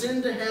will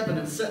ascend to heaven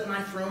and set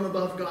my throne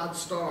above God's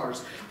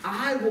stars.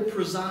 I will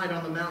preside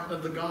on the mountain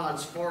of the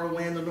gods far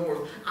away in the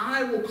north.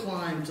 I will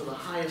climb to the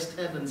highest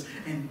heavens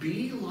and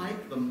be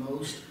like the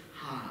Most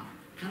High.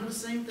 Kind of the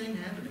same thing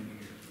happening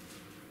here.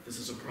 This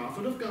is a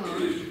prophet of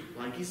God,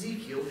 like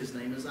Ezekiel. His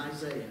name is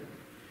Isaiah.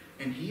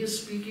 And he is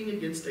speaking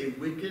against a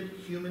wicked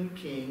human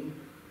king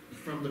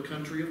from the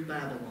country of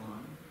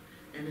Babylon.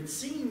 And it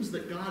seems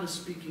that God is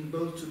speaking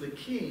both to the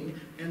king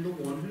and the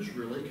one who's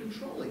really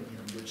controlling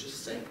him, which is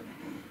Satan.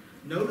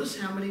 Notice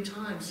how many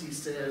times he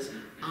says,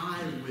 I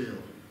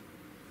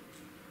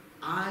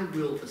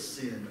will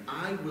ascend,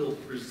 I will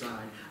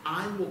preside,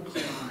 I will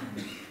climb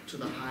to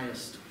the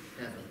highest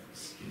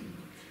heavens.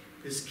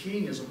 This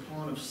king is a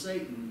pawn of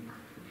Satan,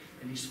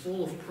 and he's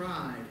full of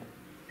pride,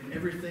 and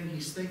everything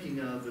he's thinking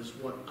of is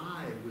what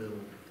I will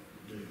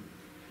do.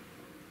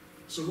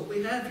 So what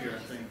we have here, I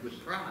think,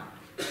 with pride,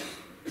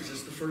 is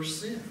this the first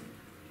sin.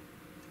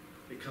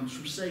 It comes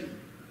from Satan.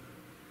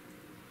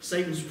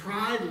 Satan's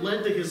pride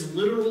led to his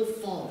literal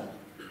fall,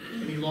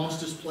 and he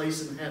lost his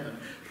place in heaven.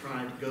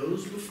 Pride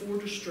goes before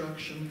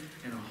destruction,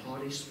 and a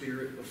haughty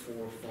spirit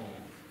before fall.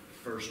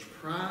 First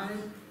pride,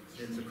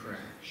 then the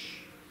crash.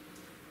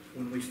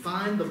 When we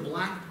find the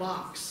black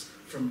box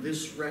from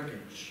this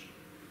wreckage,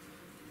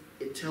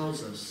 it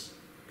tells us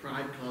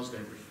pride caused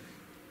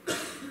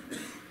everything.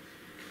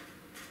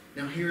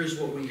 Now here is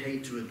what we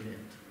hate to admit.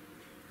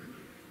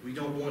 We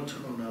don't want to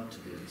own up to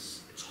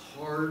this. It's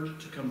hard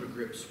to come to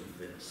grips with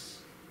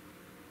this.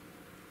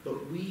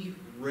 But we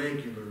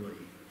regularly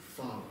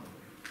follow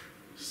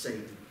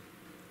Satan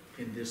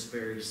in this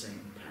very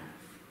same path.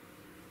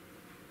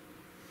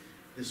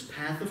 This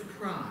path of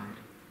pride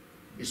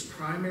is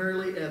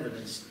primarily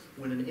evidenced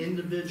when an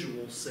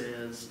individual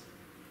says,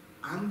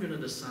 I'm going to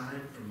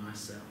decide for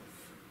myself.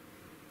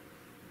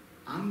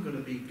 I'm going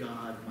to be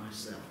God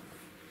myself.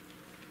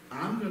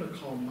 I'm going to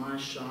call my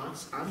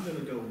shots. I'm going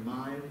to go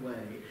my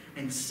way.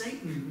 And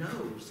Satan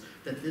knows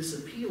that this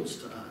appeals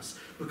to us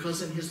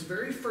because in his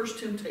very first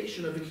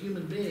temptation of a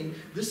human being,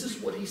 this is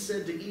what he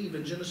said to Eve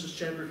in Genesis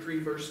chapter 3,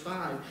 verse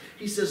 5.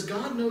 He says,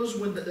 God knows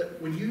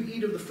when you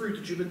eat of the fruit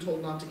that you've been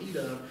told not to eat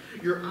of,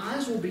 your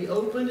eyes will be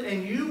opened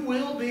and you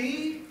will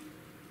be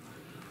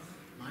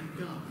like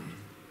God,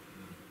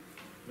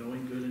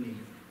 knowing good and evil.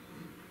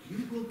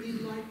 You will be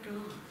like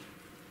God.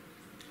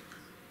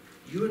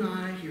 You and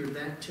I hear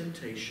that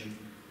temptation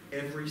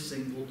every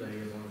single day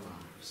of our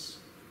lives.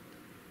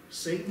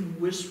 Satan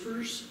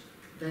whispers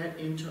that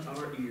into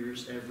our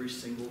ears every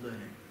single day.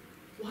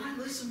 Why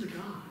listen to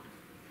God?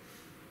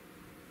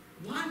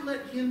 Why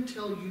let him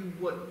tell you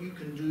what you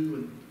can do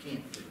and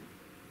can't do?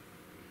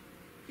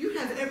 You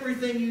have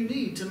everything you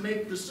need to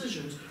make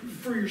decisions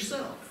for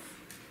yourself.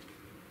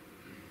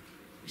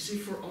 You see,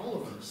 for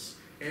all of us,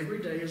 every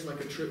day is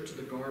like a trip to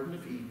the Garden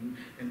of Eden,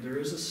 and there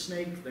is a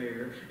snake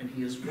there, and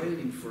he is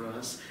waiting for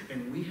us,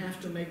 and we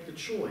have to make the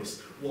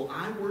choice. Will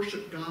I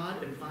worship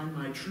God and find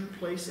my true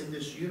place in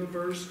this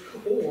universe,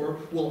 or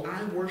will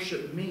I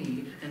worship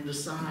me and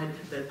decide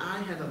that I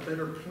have a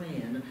better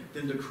plan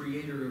than the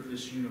creator of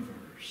this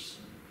universe?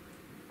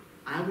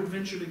 I would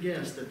venture to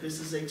guess that this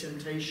is a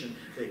temptation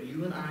that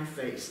you and I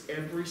face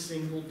every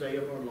single day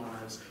of our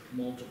lives,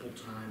 multiple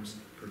times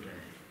per day.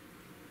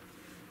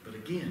 But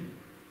again,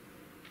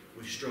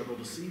 we struggle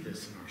to see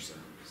this in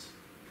ourselves.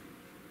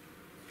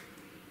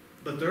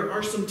 But there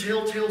are some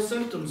telltale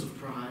symptoms of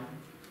pride.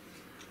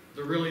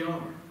 There really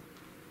are.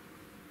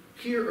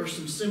 Here are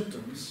some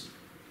symptoms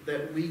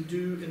that we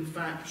do, in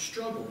fact,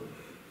 struggle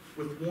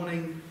with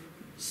wanting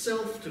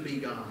self to be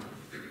God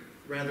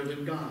rather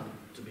than God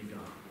to be God.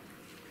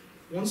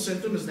 One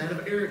symptom is that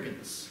of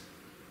arrogance.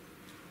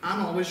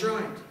 I'm always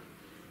right.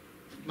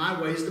 My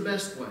way is the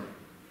best way.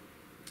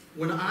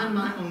 When I'm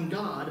my own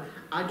God,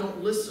 I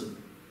don't listen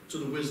to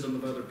the wisdom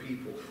of other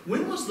people.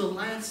 When was the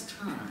last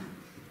time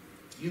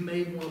you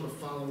made one of the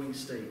following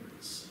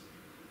statements?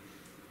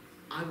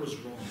 I was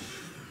wrong.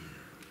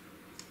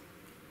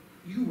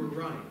 You were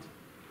right.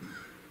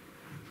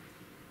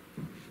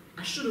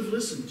 I should have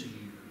listened to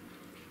you.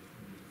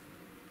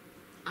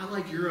 I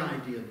like your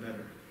idea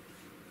better.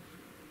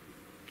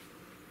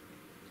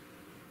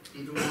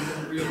 Even when you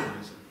don't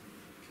realize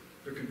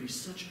it, there can be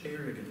such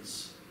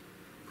arrogance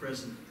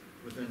present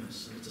within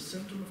us, and it's a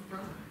symptom of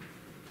pride.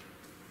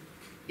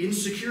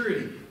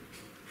 Insecurity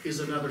is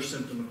another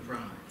symptom of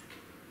pride.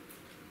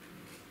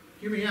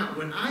 Hear me out.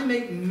 When I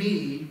make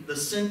me the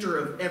center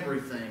of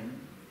everything,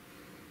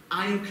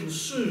 I am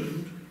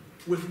consumed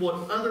with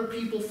what other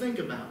people think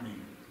about me.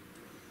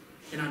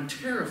 And I'm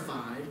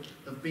terrified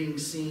of being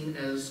seen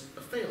as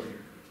a failure.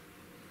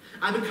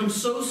 I become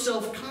so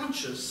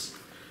self-conscious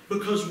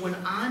because when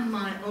I'm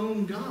my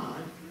own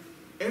God,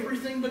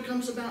 everything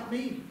becomes about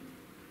me.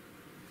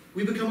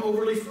 We become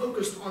overly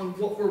focused on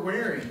what we're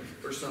wearing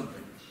or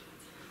something.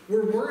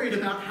 We're worried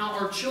about how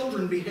our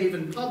children behave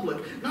in public,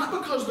 not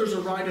because there's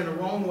a right and a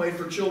wrong way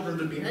for children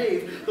to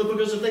behave, but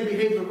because if they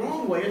behave the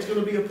wrong way, it's going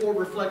to be a poor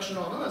reflection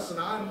on us, and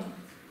I'm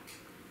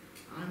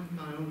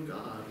my own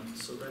God, and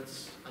so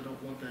I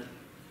don't want that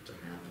to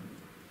happen.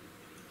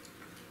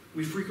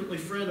 We frequently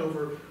fret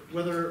over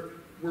whether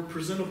we're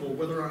presentable,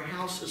 whether our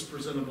house is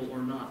presentable or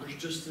not. There's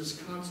just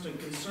this constant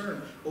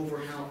concern over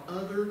how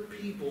other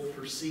people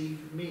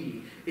perceive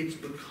me. It's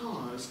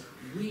because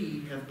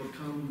we have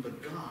become the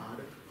God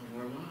of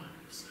our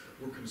lives.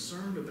 We're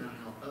concerned about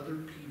how other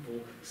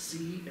people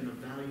see and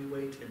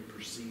evaluate and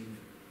perceive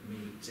me.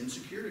 It's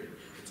insecurity.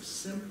 It's a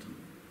symptom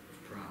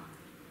of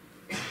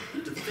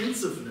pride.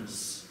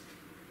 Defensiveness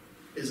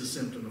is a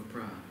symptom of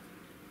pride.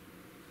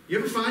 You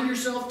ever find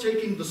yourself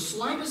taking the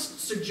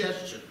slightest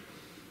suggestion,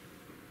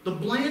 the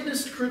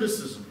blandest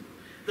criticism,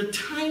 the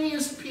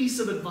tiniest piece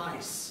of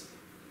advice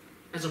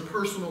as a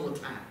personal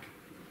attack?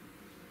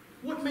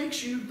 What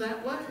makes you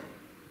that way?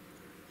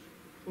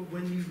 Well,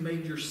 when you've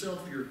made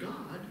yourself your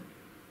God,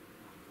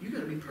 you've got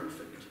to be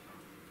perfect.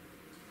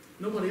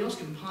 Nobody else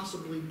can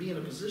possibly be in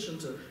a position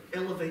to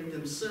elevate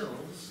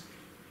themselves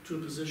to a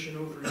position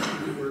over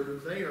you where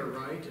they are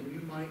right and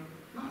you might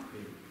not be.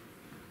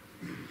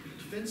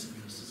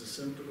 Defensiveness is a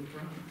symptom of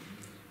pride.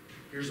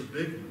 Here's a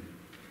big one.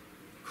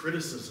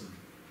 Criticism.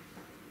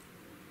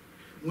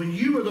 When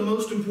you are the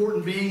most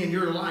important being in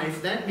your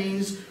life, that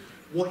means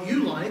what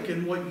you like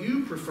and what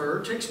you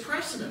prefer takes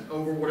precedent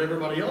over what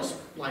everybody else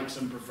likes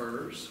and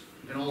prefers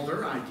and all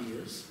their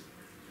ideas.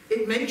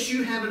 It makes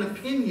you have an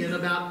opinion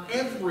about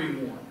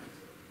everyone.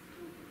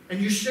 And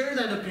you share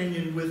that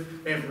opinion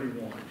with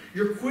everyone.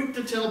 You're quick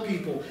to tell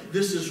people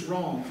this is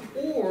wrong.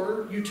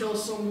 Or you tell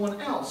someone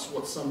else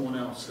what someone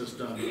else has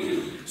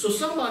done. So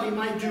somebody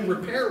might do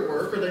repair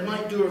work or they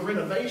might do a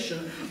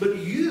renovation, but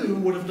you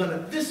would have done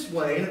it this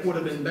way and it would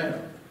have been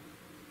better.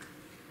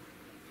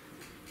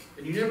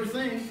 And you never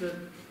think that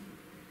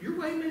your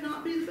way may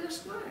not be the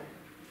best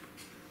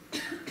way.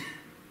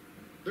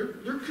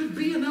 There could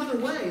be another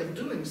way of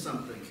doing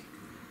something.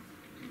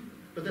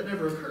 But that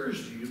never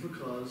occurs to you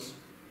because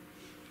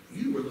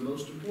you were the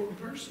most important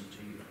person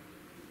to you.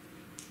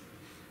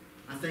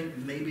 I think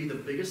maybe the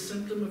biggest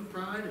symptom of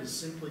pride is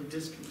simply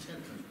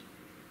discontentment.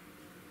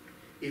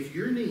 If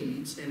your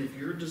needs and if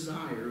your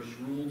desires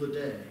rule the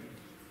day,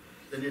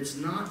 then it's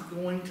not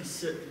going to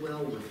sit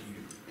well with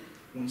you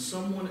when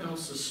someone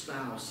else's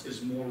spouse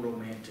is more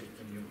romantic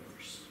than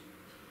yours,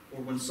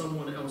 or when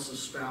someone else's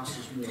spouse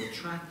is more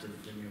attractive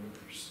than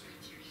yours.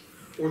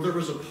 Or there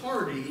was a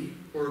party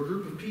or a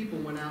group of people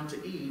went out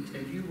to eat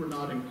and you were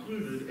not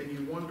included and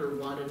you wonder,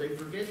 why did they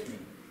forget me?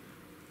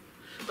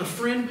 A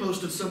friend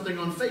posted something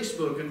on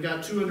Facebook and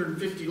got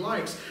 250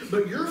 likes,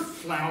 but your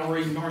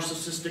flowery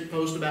narcissistic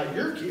post about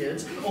your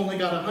kids only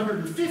got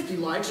 150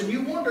 likes and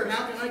you wonder,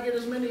 how can I get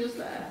as many as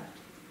that?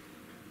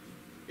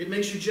 It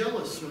makes you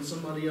jealous when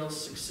somebody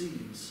else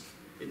succeeds.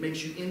 It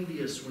makes you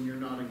envious when you're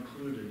not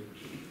included.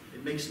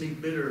 It makes me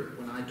bitter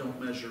when I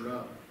don't measure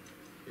up.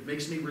 It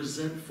makes me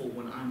resentful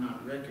when I'm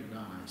not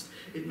recognized.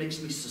 It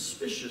makes me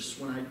suspicious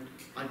when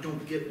I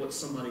don't get what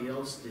somebody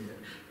else did.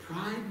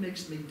 Pride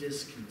makes me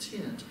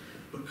discontent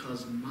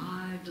because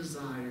my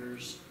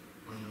desires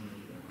are number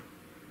one.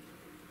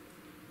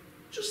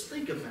 Just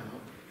think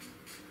about,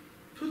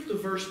 put the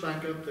verse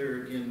back up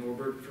there again,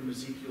 Norbert, from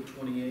Ezekiel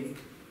 28.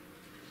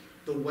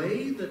 The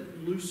way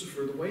that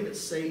Lucifer, the way that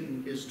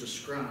Satan is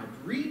described.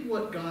 Read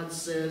what God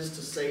says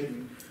to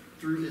Satan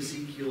through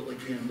Ezekiel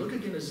again. Look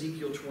again,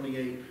 Ezekiel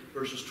 28,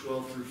 verses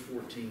 12 through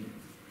 14.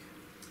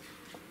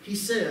 He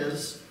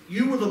says,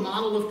 you were the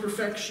model of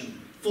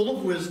perfection, full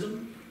of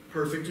wisdom,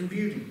 perfect in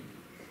beauty.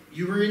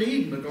 You were in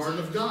Eden, the garden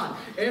of God.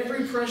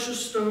 Every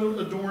precious stone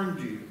adorned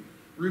you.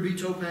 Ruby,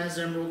 topaz,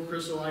 emerald,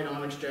 chrysolite,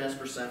 onyx,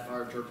 jasper,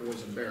 sapphire,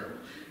 turquoise, and beryl.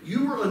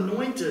 You were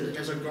anointed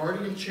as a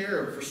guardian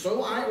cherub, for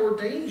so I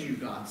ordained you,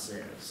 God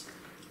says.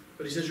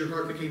 But he says, your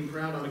heart became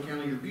proud on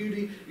account of your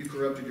beauty. You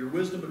corrupted your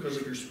wisdom because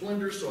of your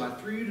splendor. So I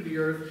threw you to the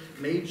earth,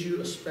 made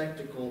a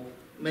spectacle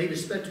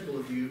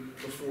of you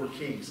before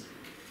kings.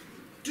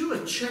 Do a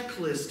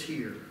checklist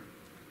here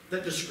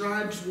that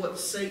describes what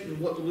Satan,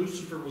 what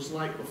Lucifer was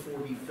like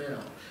before he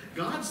fell.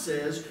 God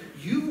says,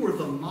 you were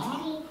the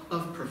model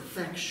of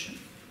perfection.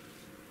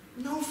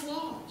 No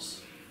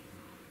flaws.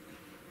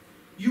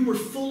 You were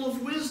full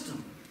of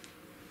wisdom.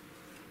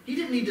 He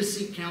didn't need to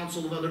seek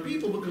counsel of other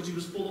people because he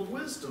was full of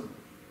wisdom.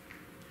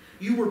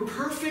 You were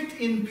perfect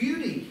in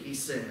beauty, he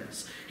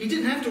says. He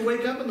didn't have to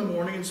wake up in the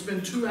morning and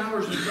spend 2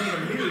 hours in front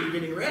of a mirror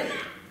getting ready.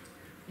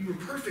 You were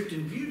perfect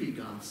in beauty,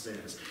 God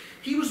says.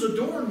 He was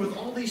adorned with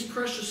all these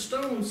precious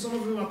stones, some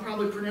of whom I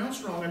probably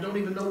pronounced wrong. I don't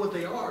even know what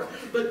they are.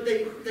 But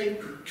they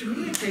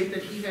communicate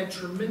that he had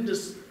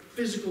tremendous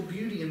physical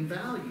beauty and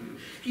value.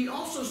 He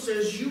also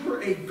says you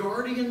were a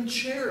guardian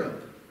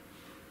cherub.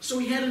 So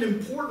he had an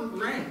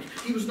important rank.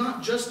 He was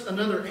not just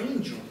another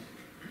angel.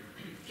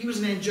 He was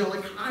an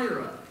angelic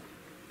higher-up.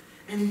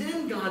 And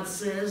then God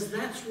says,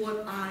 that's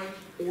what I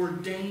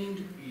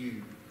ordained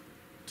you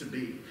to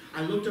be.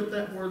 I looked up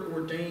that word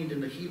ordained in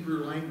the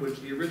Hebrew language,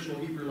 the original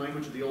Hebrew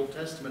language of the Old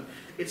Testament.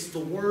 It's the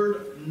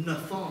word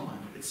Nathan.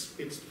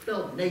 It's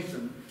spelled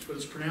Nathan, but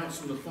it's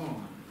pronounced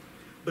Nathan.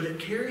 But it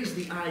carries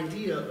the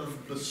idea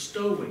of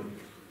bestowing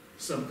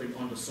something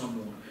onto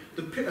someone.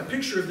 A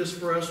picture of this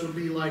for us would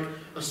be like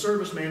a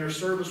serviceman or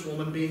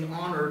servicewoman being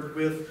honored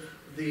with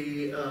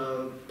the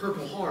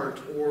Purple Heart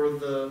or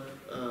the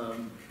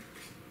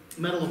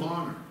Medal of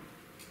Honor.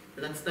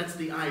 That's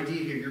the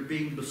idea here. You're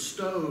being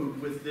bestowed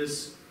with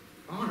this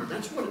honor.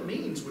 That's what it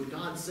means when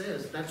God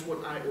says, that's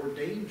what I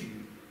ordained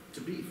you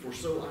to be, for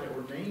so I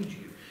ordained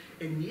you.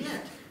 And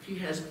yet, he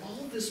has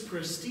all this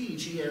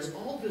prestige, he has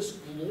all this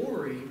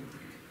glory,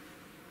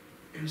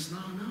 and it's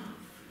not enough.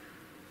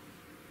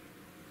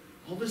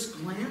 All this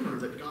glamour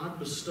that God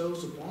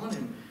bestows upon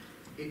him,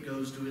 it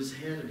goes to his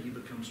head and he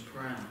becomes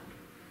proud.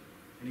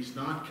 And he's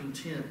not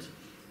content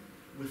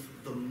with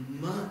the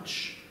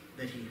much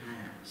that he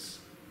has.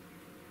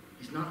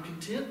 He's not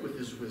content with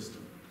his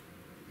wisdom.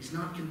 He's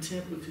not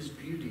content with his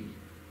beauty.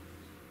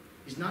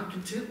 He's not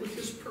content with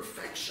his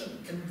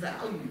perfection and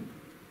value.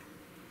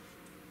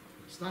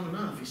 It's not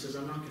enough. He says,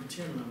 I'm not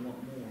content and I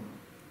want more.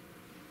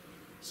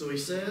 So he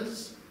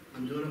says,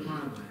 I'm doing it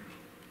my way.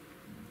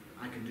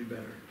 I can do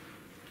better.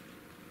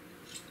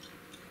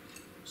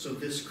 So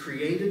this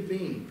created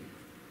being,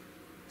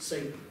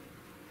 Satan,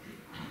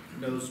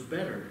 knows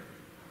better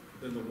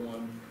than the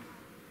one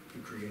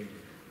who created.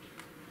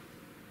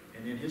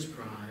 And in his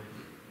pride,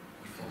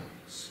 he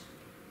falls.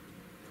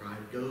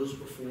 Pride goes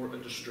before a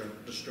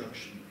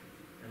destruction,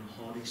 and a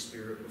haughty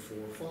spirit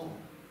before a fall.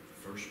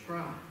 First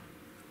pride,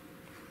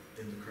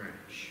 then the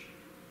crash.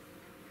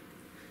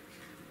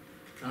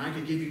 Now, I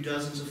could give you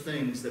dozens of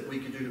things that we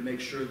could do to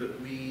make sure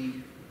that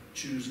we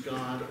choose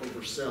God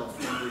over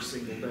self every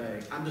single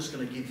day. I'm just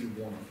going to give you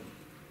one of them.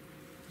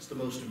 It's the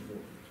most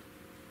important.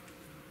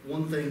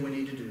 One thing we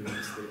need to do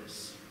is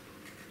this.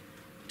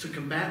 To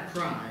combat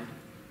pride,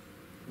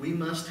 we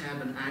must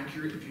have an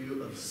accurate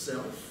view of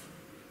self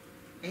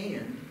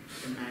and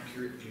an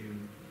accurate view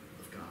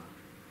of God.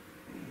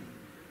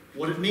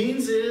 What it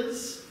means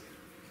is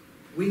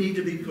we need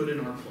to be put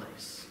in our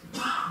place.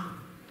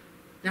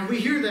 Now, we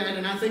hear that,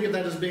 and I think of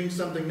that as being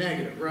something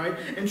negative, right?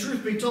 And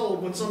truth be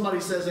told, when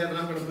somebody says, Evan,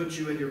 I'm going to put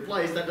you in your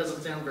place, that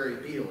doesn't sound very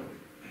appealing.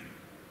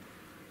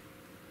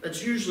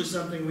 That's usually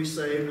something we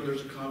say when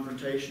there's a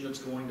confrontation that's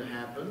going to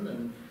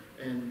happen,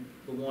 and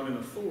the one in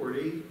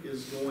authority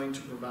is going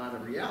to provide a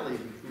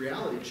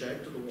reality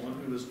check to the one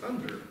who is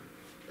under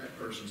that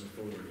person's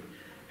authority.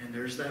 And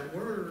there's that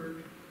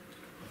word,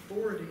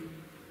 authority.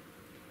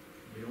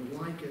 We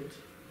don't like it.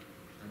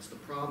 That's the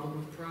problem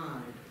with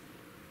pride.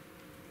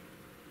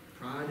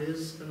 Pride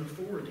is an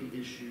authority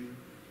issue.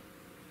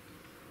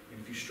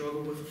 And if you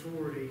struggle with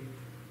authority,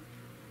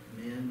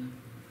 men,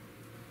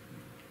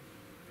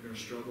 you're going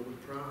to struggle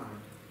with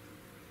pride.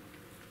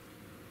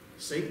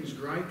 Satan's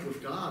gripe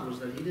with God was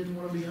that he didn't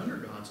want to be under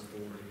God's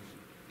authority.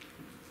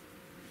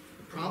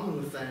 The problem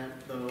with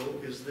that, though,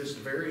 is this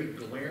very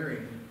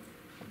glaring,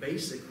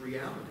 basic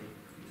reality.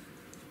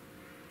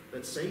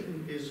 That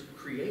Satan is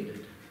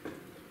created,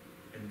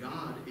 and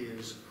God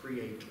is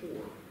creator.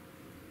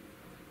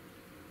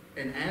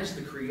 And as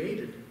the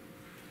created,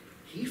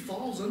 he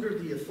falls under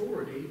the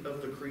authority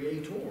of the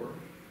creator,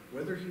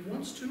 whether he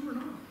wants to or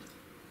not.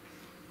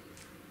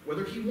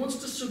 Whether he wants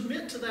to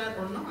submit to that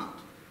or not.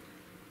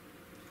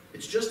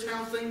 It's just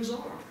how things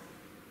are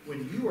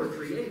when you are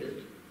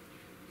created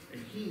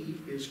and he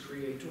is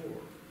creator.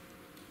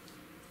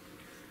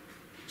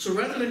 So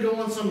rather than go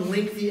on some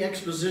lengthy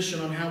exposition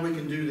on how we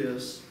can do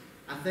this,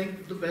 I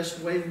think the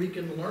best way we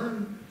can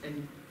learn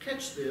and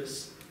catch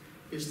this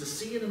is to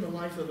see it in the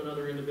life of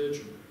another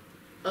individual,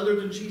 other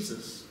than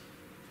Jesus,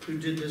 who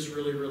did this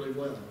really, really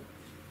well.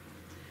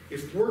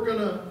 If we're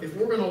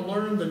gonna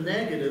learn the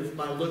negative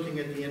by looking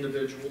at the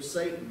individual,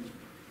 Satan,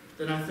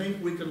 then I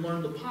think we can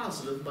learn the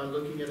positive by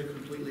looking at a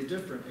completely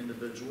different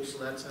individual. So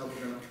that's how we're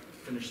going to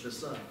finish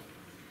this up.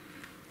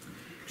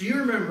 Do you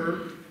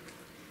remember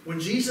when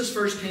Jesus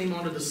first came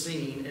onto the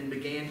scene and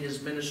began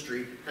his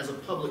ministry as a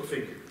public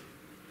figure?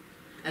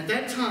 At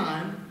that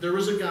time, there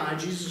was a guy,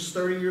 Jesus was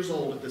 30 years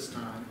old at this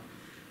time.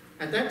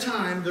 At that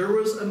time, there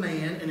was a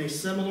man in a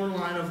similar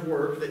line of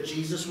work that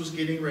Jesus was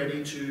getting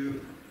ready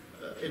to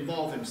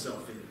involve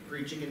himself in,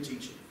 preaching and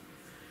teaching.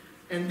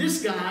 And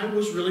this guy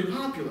was really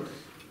popular.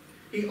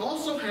 He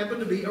also happened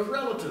to be a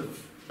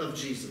relative of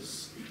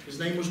Jesus. His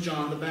name was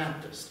John the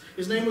Baptist.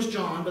 His name was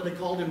John, but they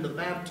called him the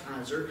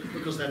baptizer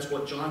because that's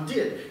what John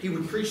did. He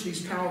would preach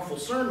these powerful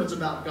sermons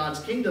about God's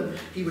kingdom.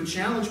 He would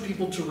challenge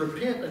people to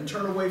repent and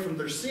turn away from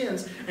their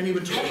sins. And he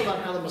would talk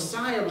about how the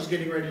Messiah was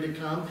getting ready to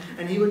come.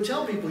 And he would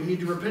tell people, you need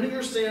to repent of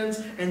your sins,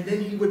 and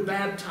then he would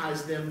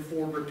baptize them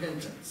for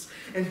repentance.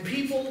 And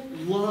people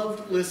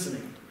loved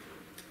listening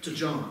to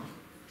John.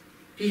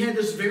 He had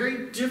this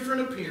very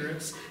different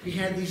appearance. He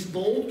had these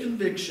bold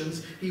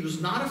convictions. He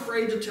was not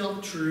afraid to tell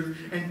the truth.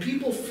 And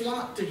people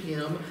flocked to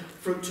him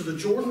to the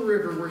Jordan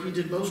River where he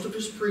did most of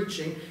his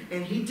preaching.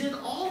 And he did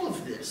all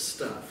of this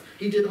stuff.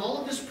 He did all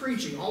of this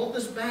preaching, all of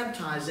this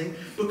baptizing,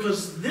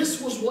 because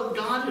this was what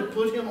God had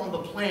put him on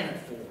the planet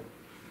for.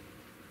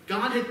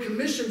 God had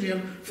commissioned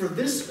him for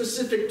this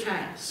specific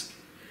task.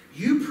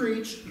 You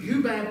preach,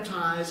 you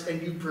baptize,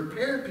 and you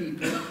prepare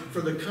people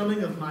for the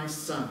coming of my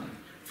Son,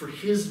 for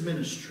his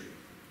ministry.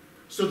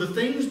 So the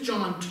things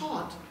John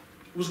taught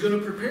was going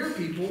to prepare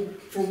people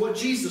for what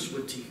Jesus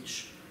would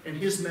teach and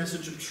his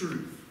message of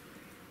truth.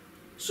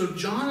 So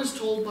John is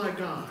told by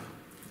God,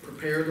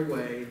 prepare the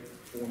way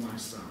for my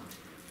Son.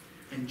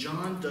 And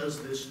John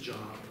does this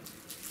job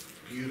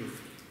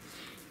beautifully.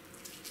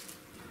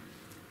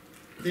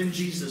 Then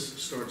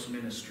Jesus starts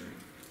ministering.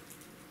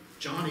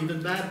 John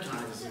even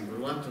baptizes him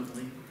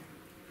reluctantly.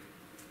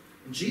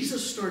 And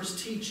Jesus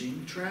starts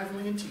teaching,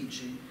 traveling and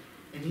teaching,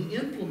 and he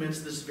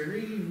implements this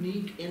very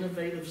unique,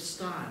 innovative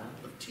style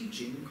of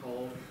teaching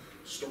called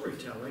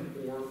storytelling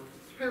or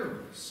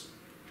parables.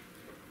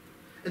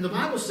 And the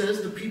Bible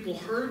says the people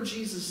heard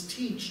Jesus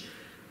teach.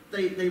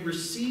 They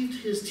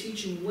received his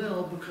teaching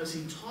well because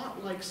he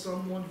taught like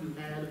someone who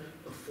had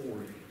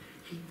authority.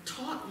 He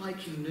taught like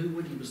he knew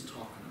what he was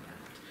talking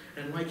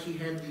about and like he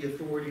had the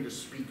authority to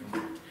speak on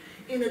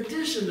it. In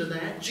addition to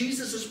that,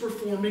 Jesus is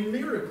performing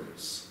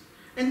miracles.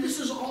 And this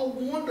is all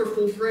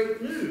wonderful,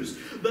 great news.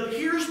 But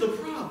here's the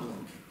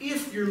problem,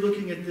 if you're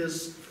looking at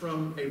this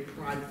from a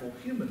prideful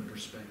human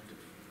perspective.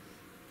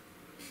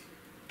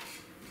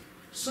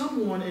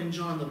 Someone in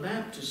John the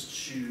Baptist's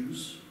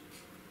shoes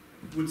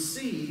would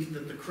see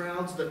that the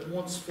crowds that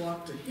once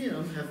flocked to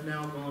him have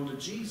now gone to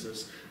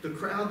Jesus. The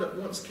crowd that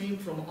once came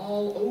from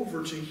all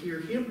over to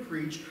hear him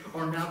preach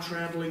are now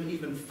traveling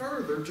even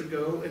further to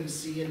go and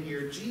see and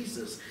hear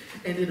Jesus.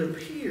 And it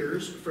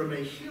appears from a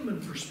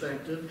human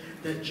perspective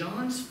that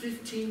John's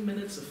 15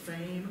 minutes of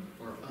fame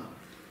are up.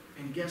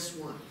 And guess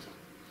what?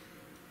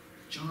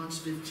 John's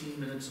 15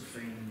 minutes of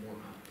fame were up.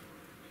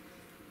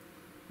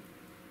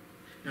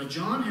 Now,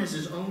 John has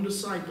his own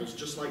disciples,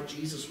 just like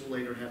Jesus will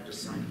later have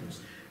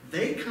disciples.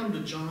 They come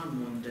to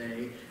John one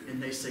day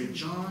and they say,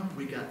 John,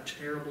 we got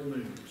terrible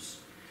news.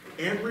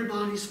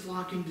 Everybody's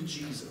flocking to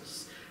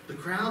Jesus. The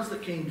crowds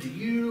that came to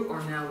you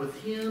are now with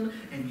him,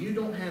 and you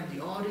don't have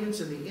the audience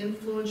and the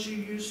influence you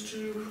used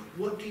to.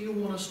 What do you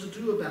want us to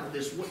do about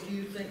this? What do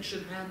you think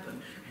should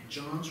happen? And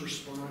John's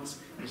response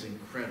is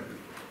incredible.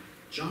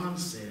 John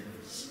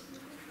says,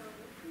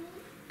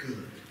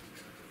 good.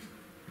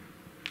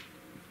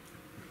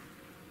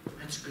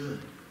 That's good.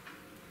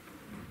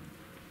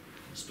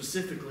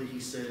 Specifically, he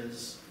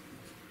says,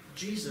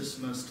 Jesus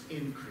must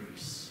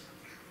increase.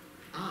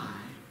 I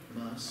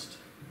must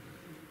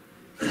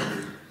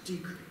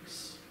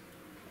decrease.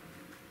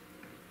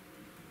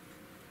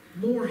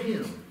 More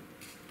him,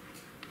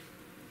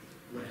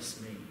 less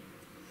me.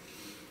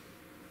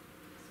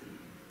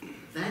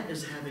 That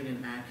is having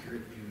an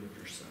accurate view of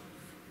yourself.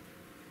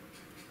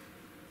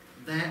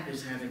 That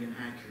is having an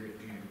accurate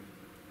view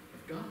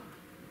of God,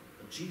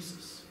 of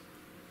Jesus.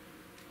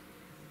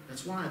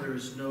 That's why there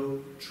is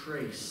no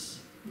trace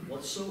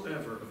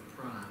whatsoever of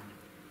pride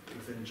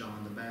within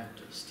John the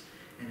Baptist.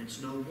 And it's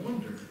no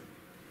wonder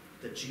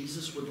that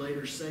Jesus would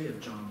later say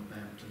of John the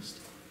Baptist,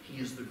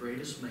 he is the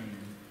greatest man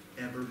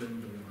ever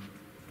been born.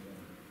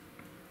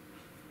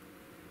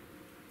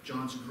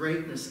 John's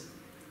greatness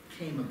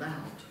came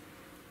about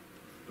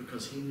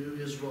because he knew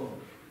his role.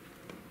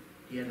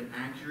 He had an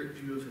accurate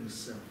view of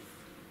himself.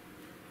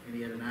 And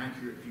he had an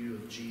accurate view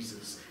of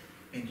Jesus.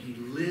 And he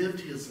lived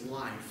his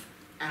life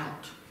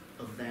out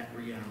of that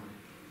reality.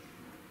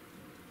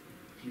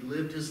 He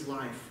lived his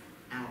life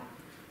out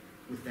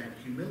with that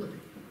humility.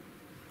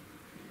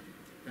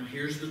 Now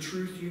here's the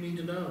truth you need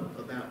to know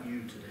about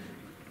you today.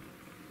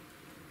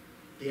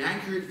 The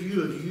accurate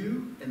view of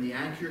you and the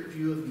accurate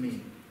view of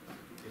me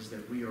is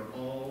that we are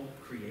all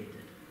created.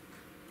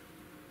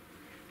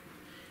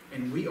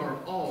 And we are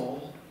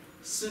all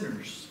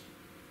sinners.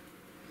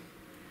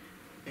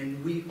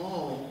 And we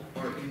all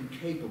are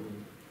incapable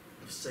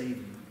of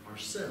saving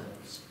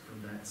ourselves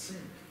from that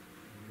sin.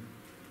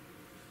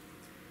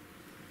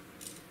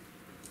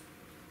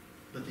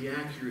 But the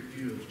accurate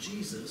view of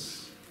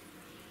Jesus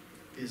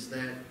is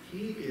that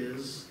he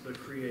is the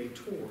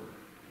creator.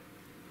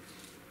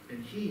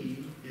 And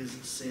he is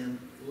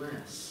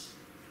sinless.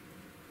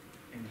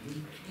 And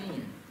he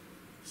can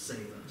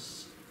save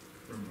us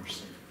from our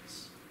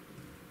sins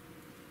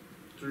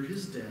through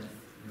his death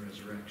and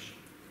resurrection.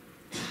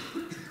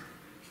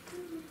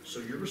 So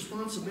your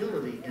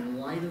responsibility in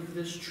light of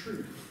this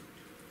truth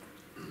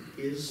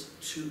is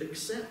to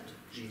accept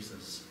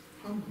Jesus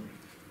humbly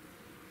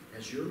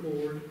as your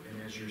Lord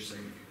and as your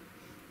Savior.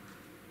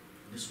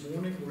 This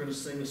morning we're going to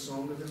sing a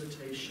song of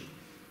invitation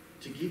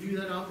to give you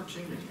that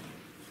opportunity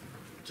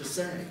to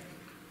say,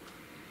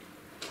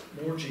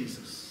 more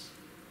Jesus,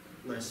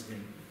 less me.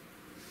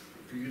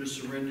 For you to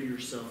surrender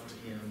yourself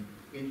to him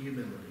in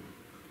humility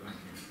right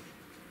now.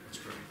 Let's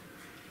pray.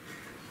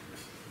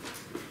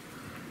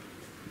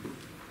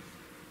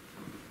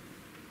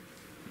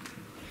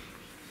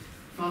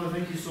 Father,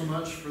 thank you so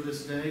much for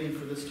this day and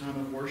for this time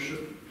of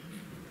worship.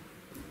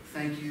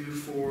 Thank you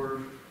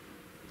for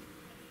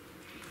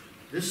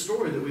this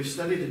story that we've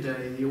studied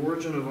today, the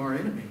origin of our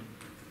enemy,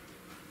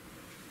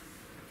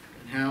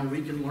 and how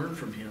we can learn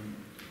from him,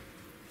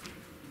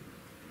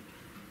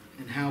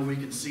 and how we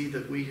can see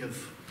that we have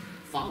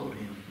followed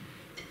him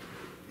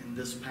in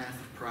this path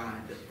of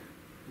pride that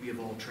we have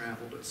all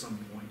traveled at some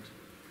point.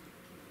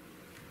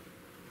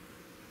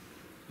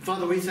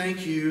 Father, we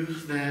thank you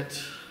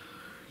that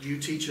you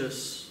teach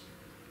us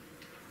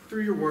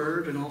through your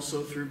word and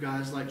also through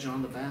guys like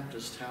John the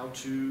Baptist how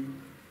to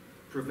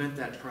prevent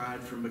that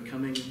pride from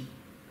becoming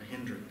a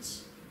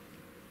hindrance.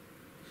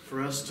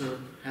 For us to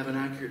have an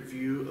accurate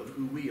view of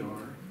who we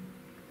are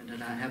and to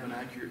have an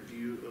accurate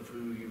view of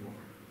who you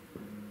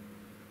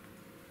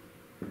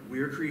are.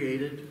 We are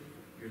created,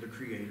 you're the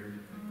creator.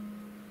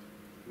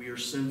 We are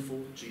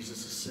sinful,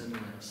 Jesus is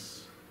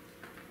sinless.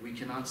 We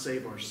cannot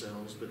save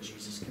ourselves, but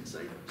Jesus can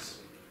save us.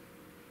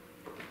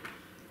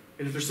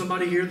 And if there's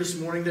somebody here this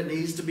morning that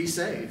needs to be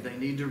saved, they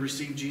need to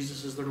receive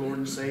Jesus as their Lord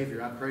and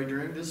Savior, I pray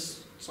during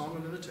this song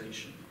of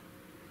invitation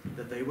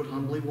that they would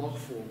humbly walk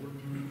forward,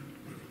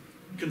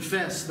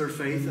 confess their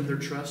faith and their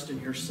trust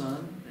in your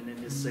Son and in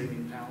his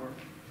saving power,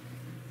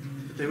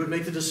 that they would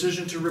make the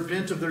decision to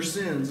repent of their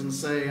sins and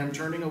say, I'm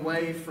turning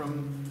away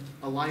from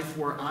a life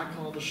where I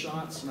call the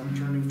shots and I'm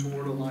turning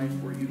toward a life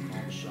where you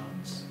call the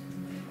shots.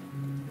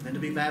 And then to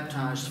be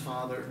baptized,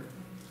 Father,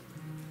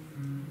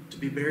 to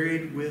be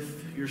buried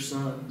with your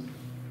Son,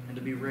 and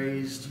to be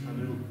raised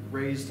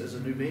as a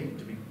new being,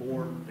 to be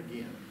born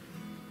again.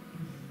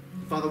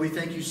 Father, we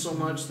thank you so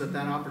much that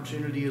that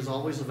opportunity is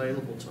always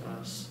available to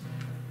us.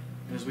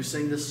 And as we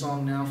sing this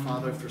song now,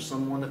 Father, if there's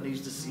someone that needs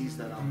to seize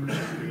that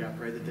opportunity, I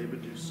pray that they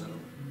would do so.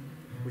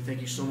 We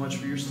thank you so much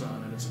for your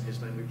Son, and it's in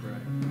his name we pray.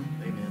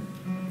 Amen.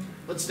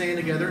 Let's stand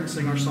together and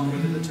sing our song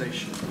of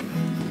invitation.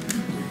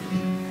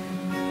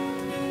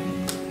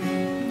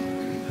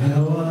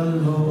 How I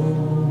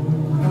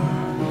long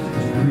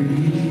to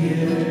breathe the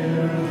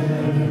air of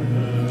heaven,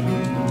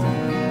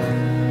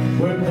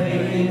 where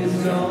pain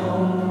is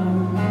gone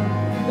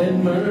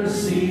and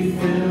mercy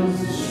fills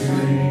the streets.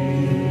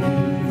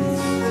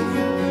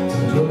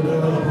 To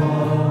look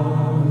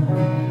upon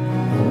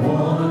the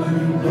one who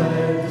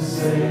bled to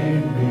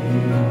save me,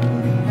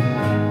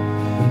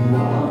 and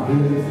walk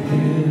with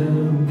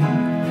him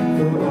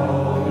for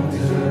all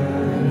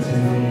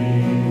eternity.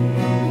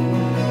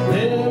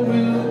 There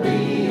will be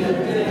a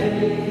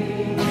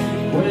day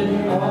when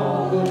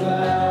all will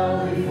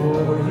bow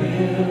before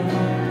him.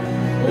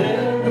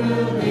 There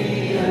will be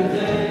a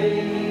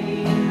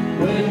day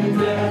when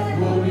death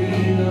will be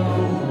no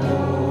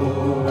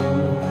more.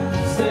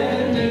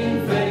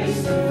 Standing face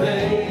to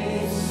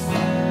face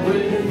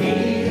with he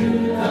who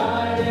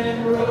died and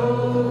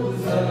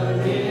rose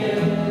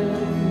again.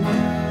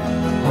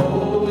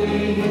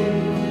 Holy,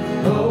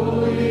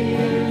 holy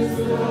is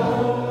the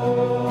Lord.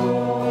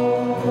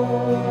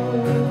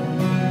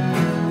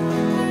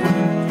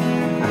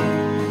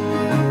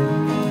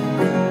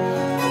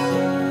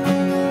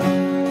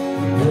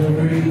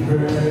 Every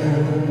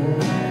prayer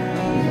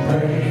we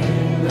pray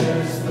in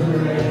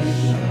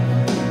desperation,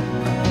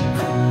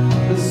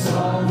 the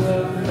songs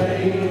of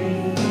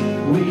faith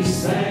we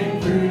sang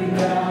through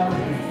doubt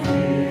and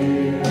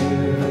fear.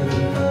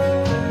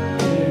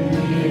 In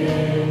the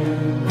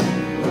end,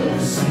 we'll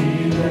see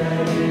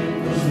that it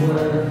was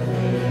worth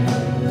it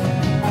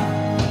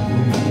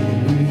when he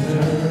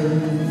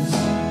returns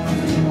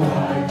to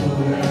wipe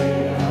away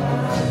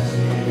our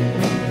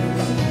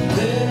tears.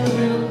 There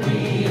will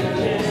be a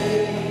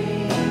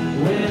day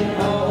when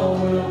all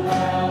will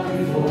bow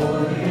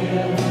before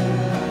him.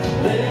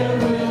 There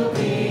will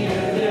be a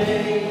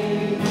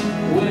day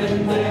when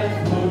death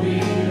will be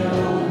no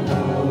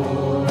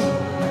more.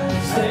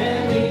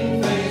 Standing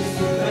face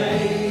to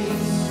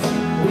face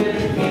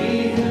with he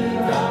who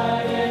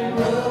died and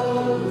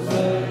rose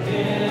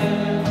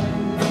again.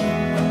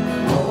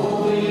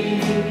 Holy,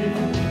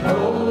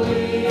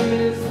 holy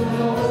is the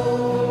Lord.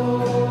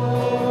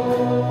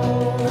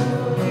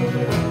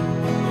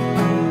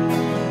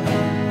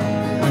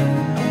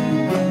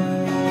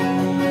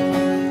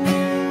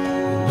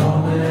 On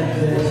that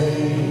day,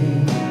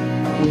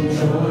 we'll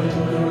join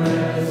the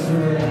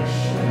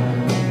resurrection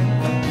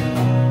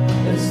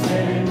and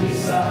stand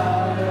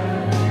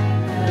beside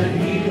the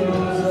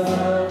heroes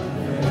of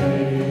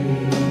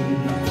faith.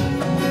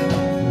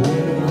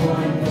 With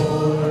one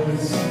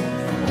voice,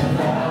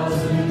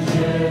 1,000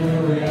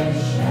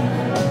 generations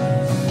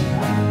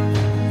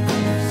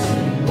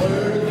sing,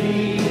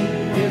 worthy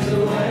is the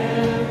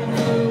Lamb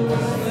who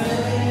was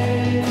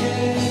slain.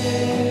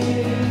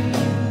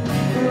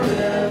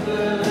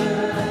 Forever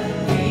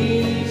he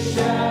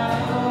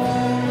shall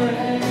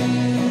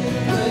reign.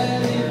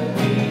 Let him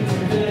be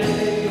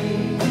today.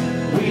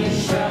 We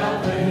shout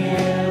for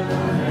him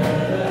from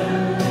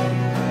heaven.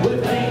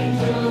 With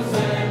angels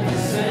and the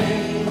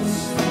saints,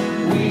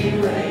 we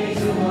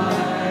raise a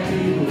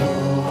mighty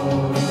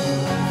Lord.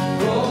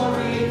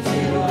 Glory to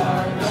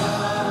our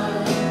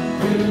God,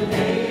 who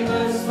gave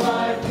us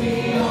life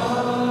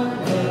beyond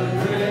the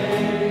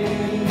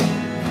grave.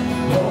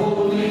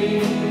 Holy,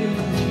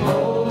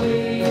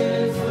 holy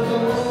is the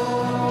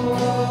Lord.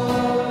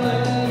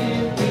 Let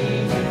him be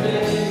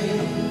today.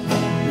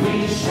 We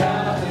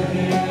shout to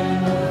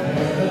him of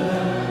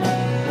heaven.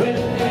 With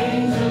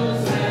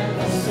angels and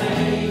the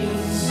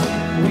saints,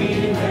 we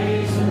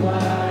raise a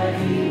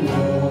mighty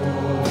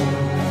Lord.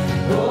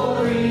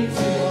 Glory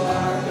to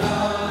our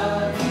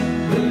God,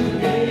 who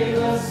gave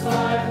us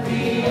life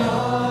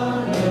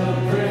beyond the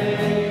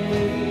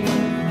grave.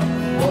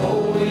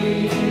 Holy,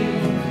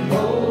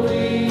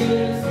 holy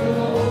is the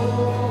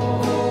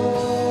Lord.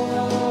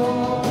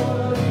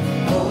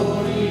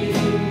 Holy,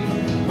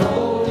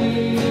 holy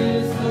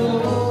is the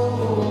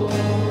Lord.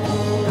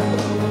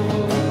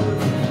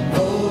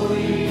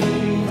 Holy,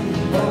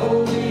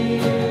 holy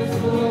is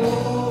the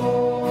Lord.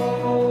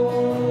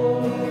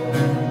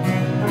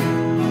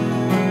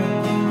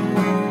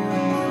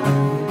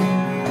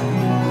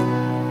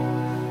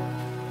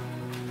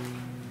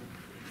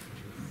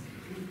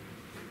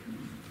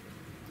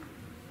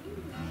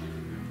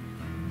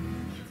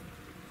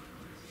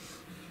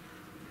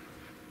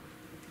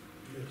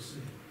 Yes.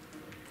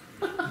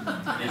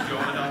 And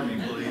join on me,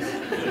 please.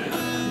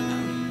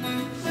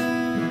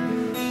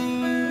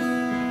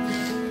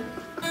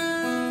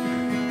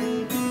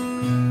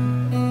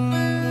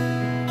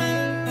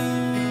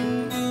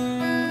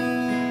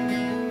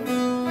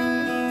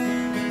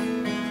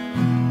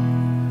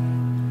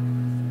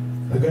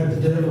 I got the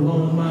devil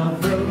on my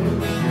throat,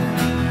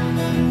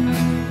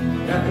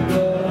 got the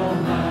blood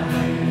on my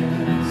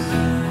hands.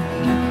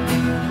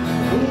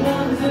 The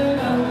ones that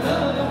I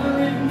love are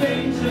in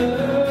danger.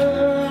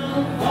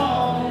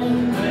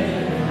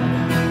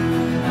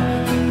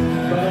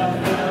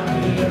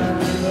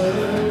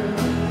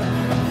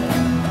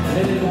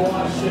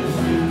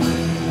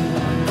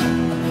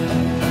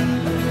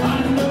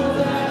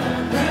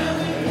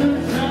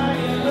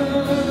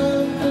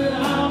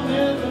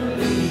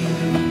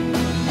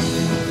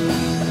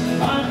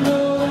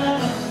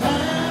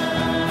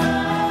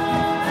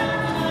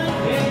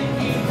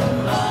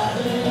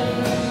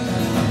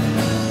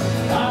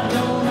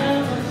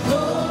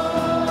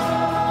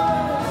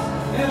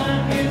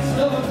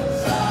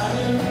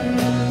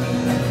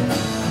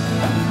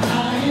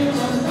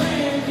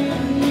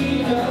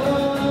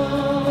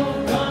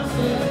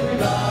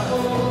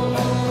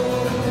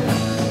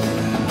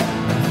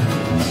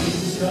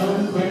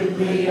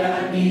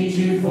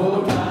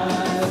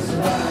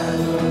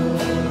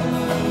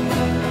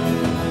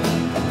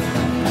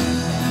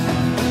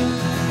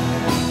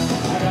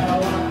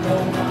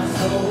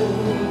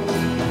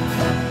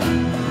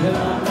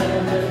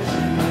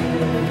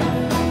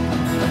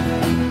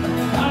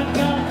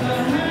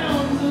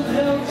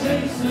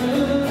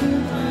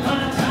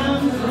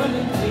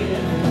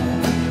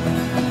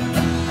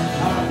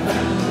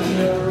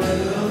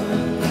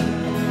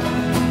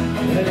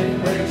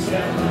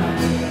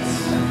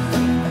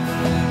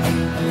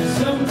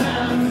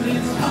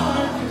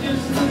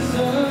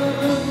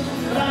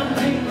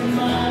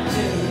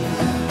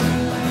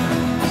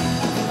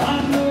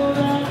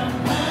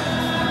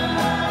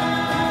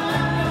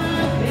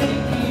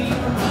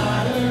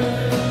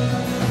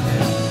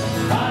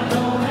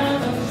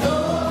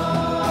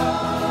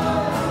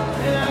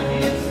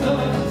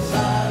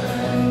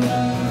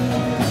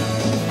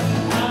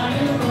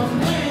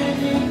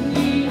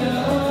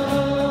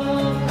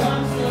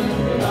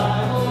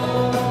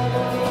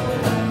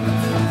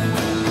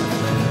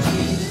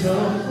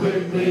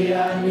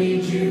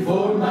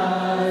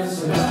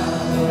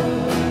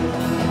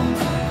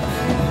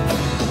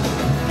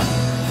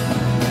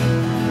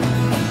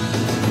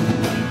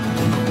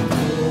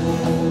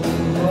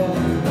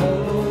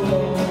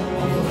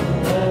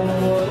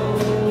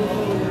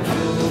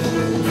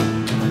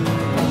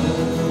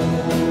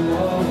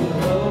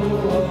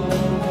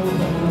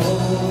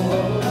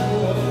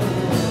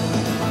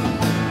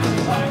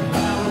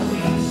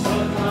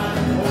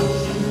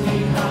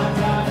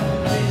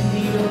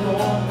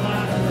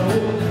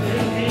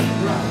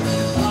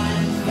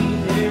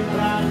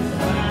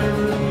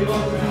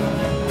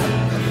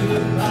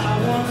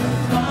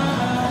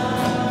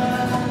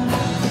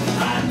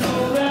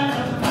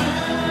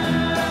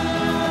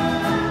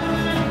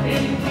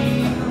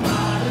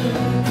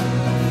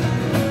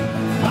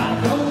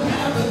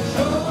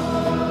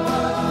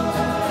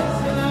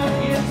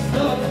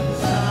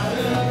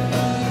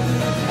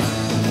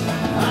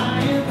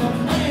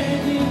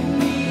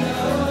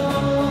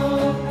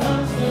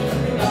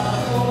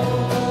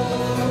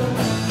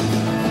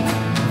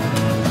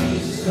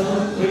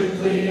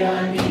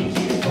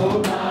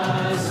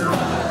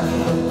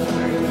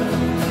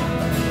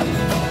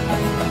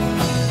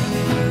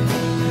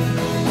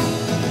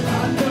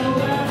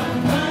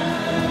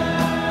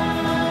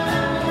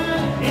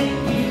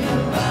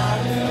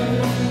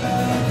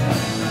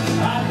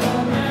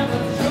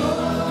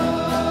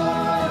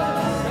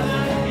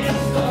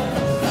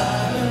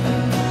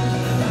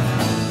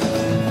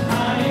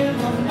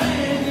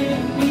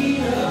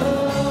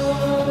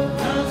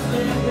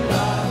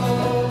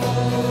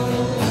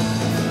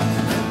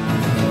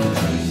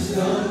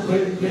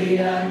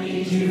 desperately I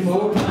need you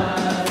for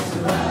my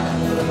survival.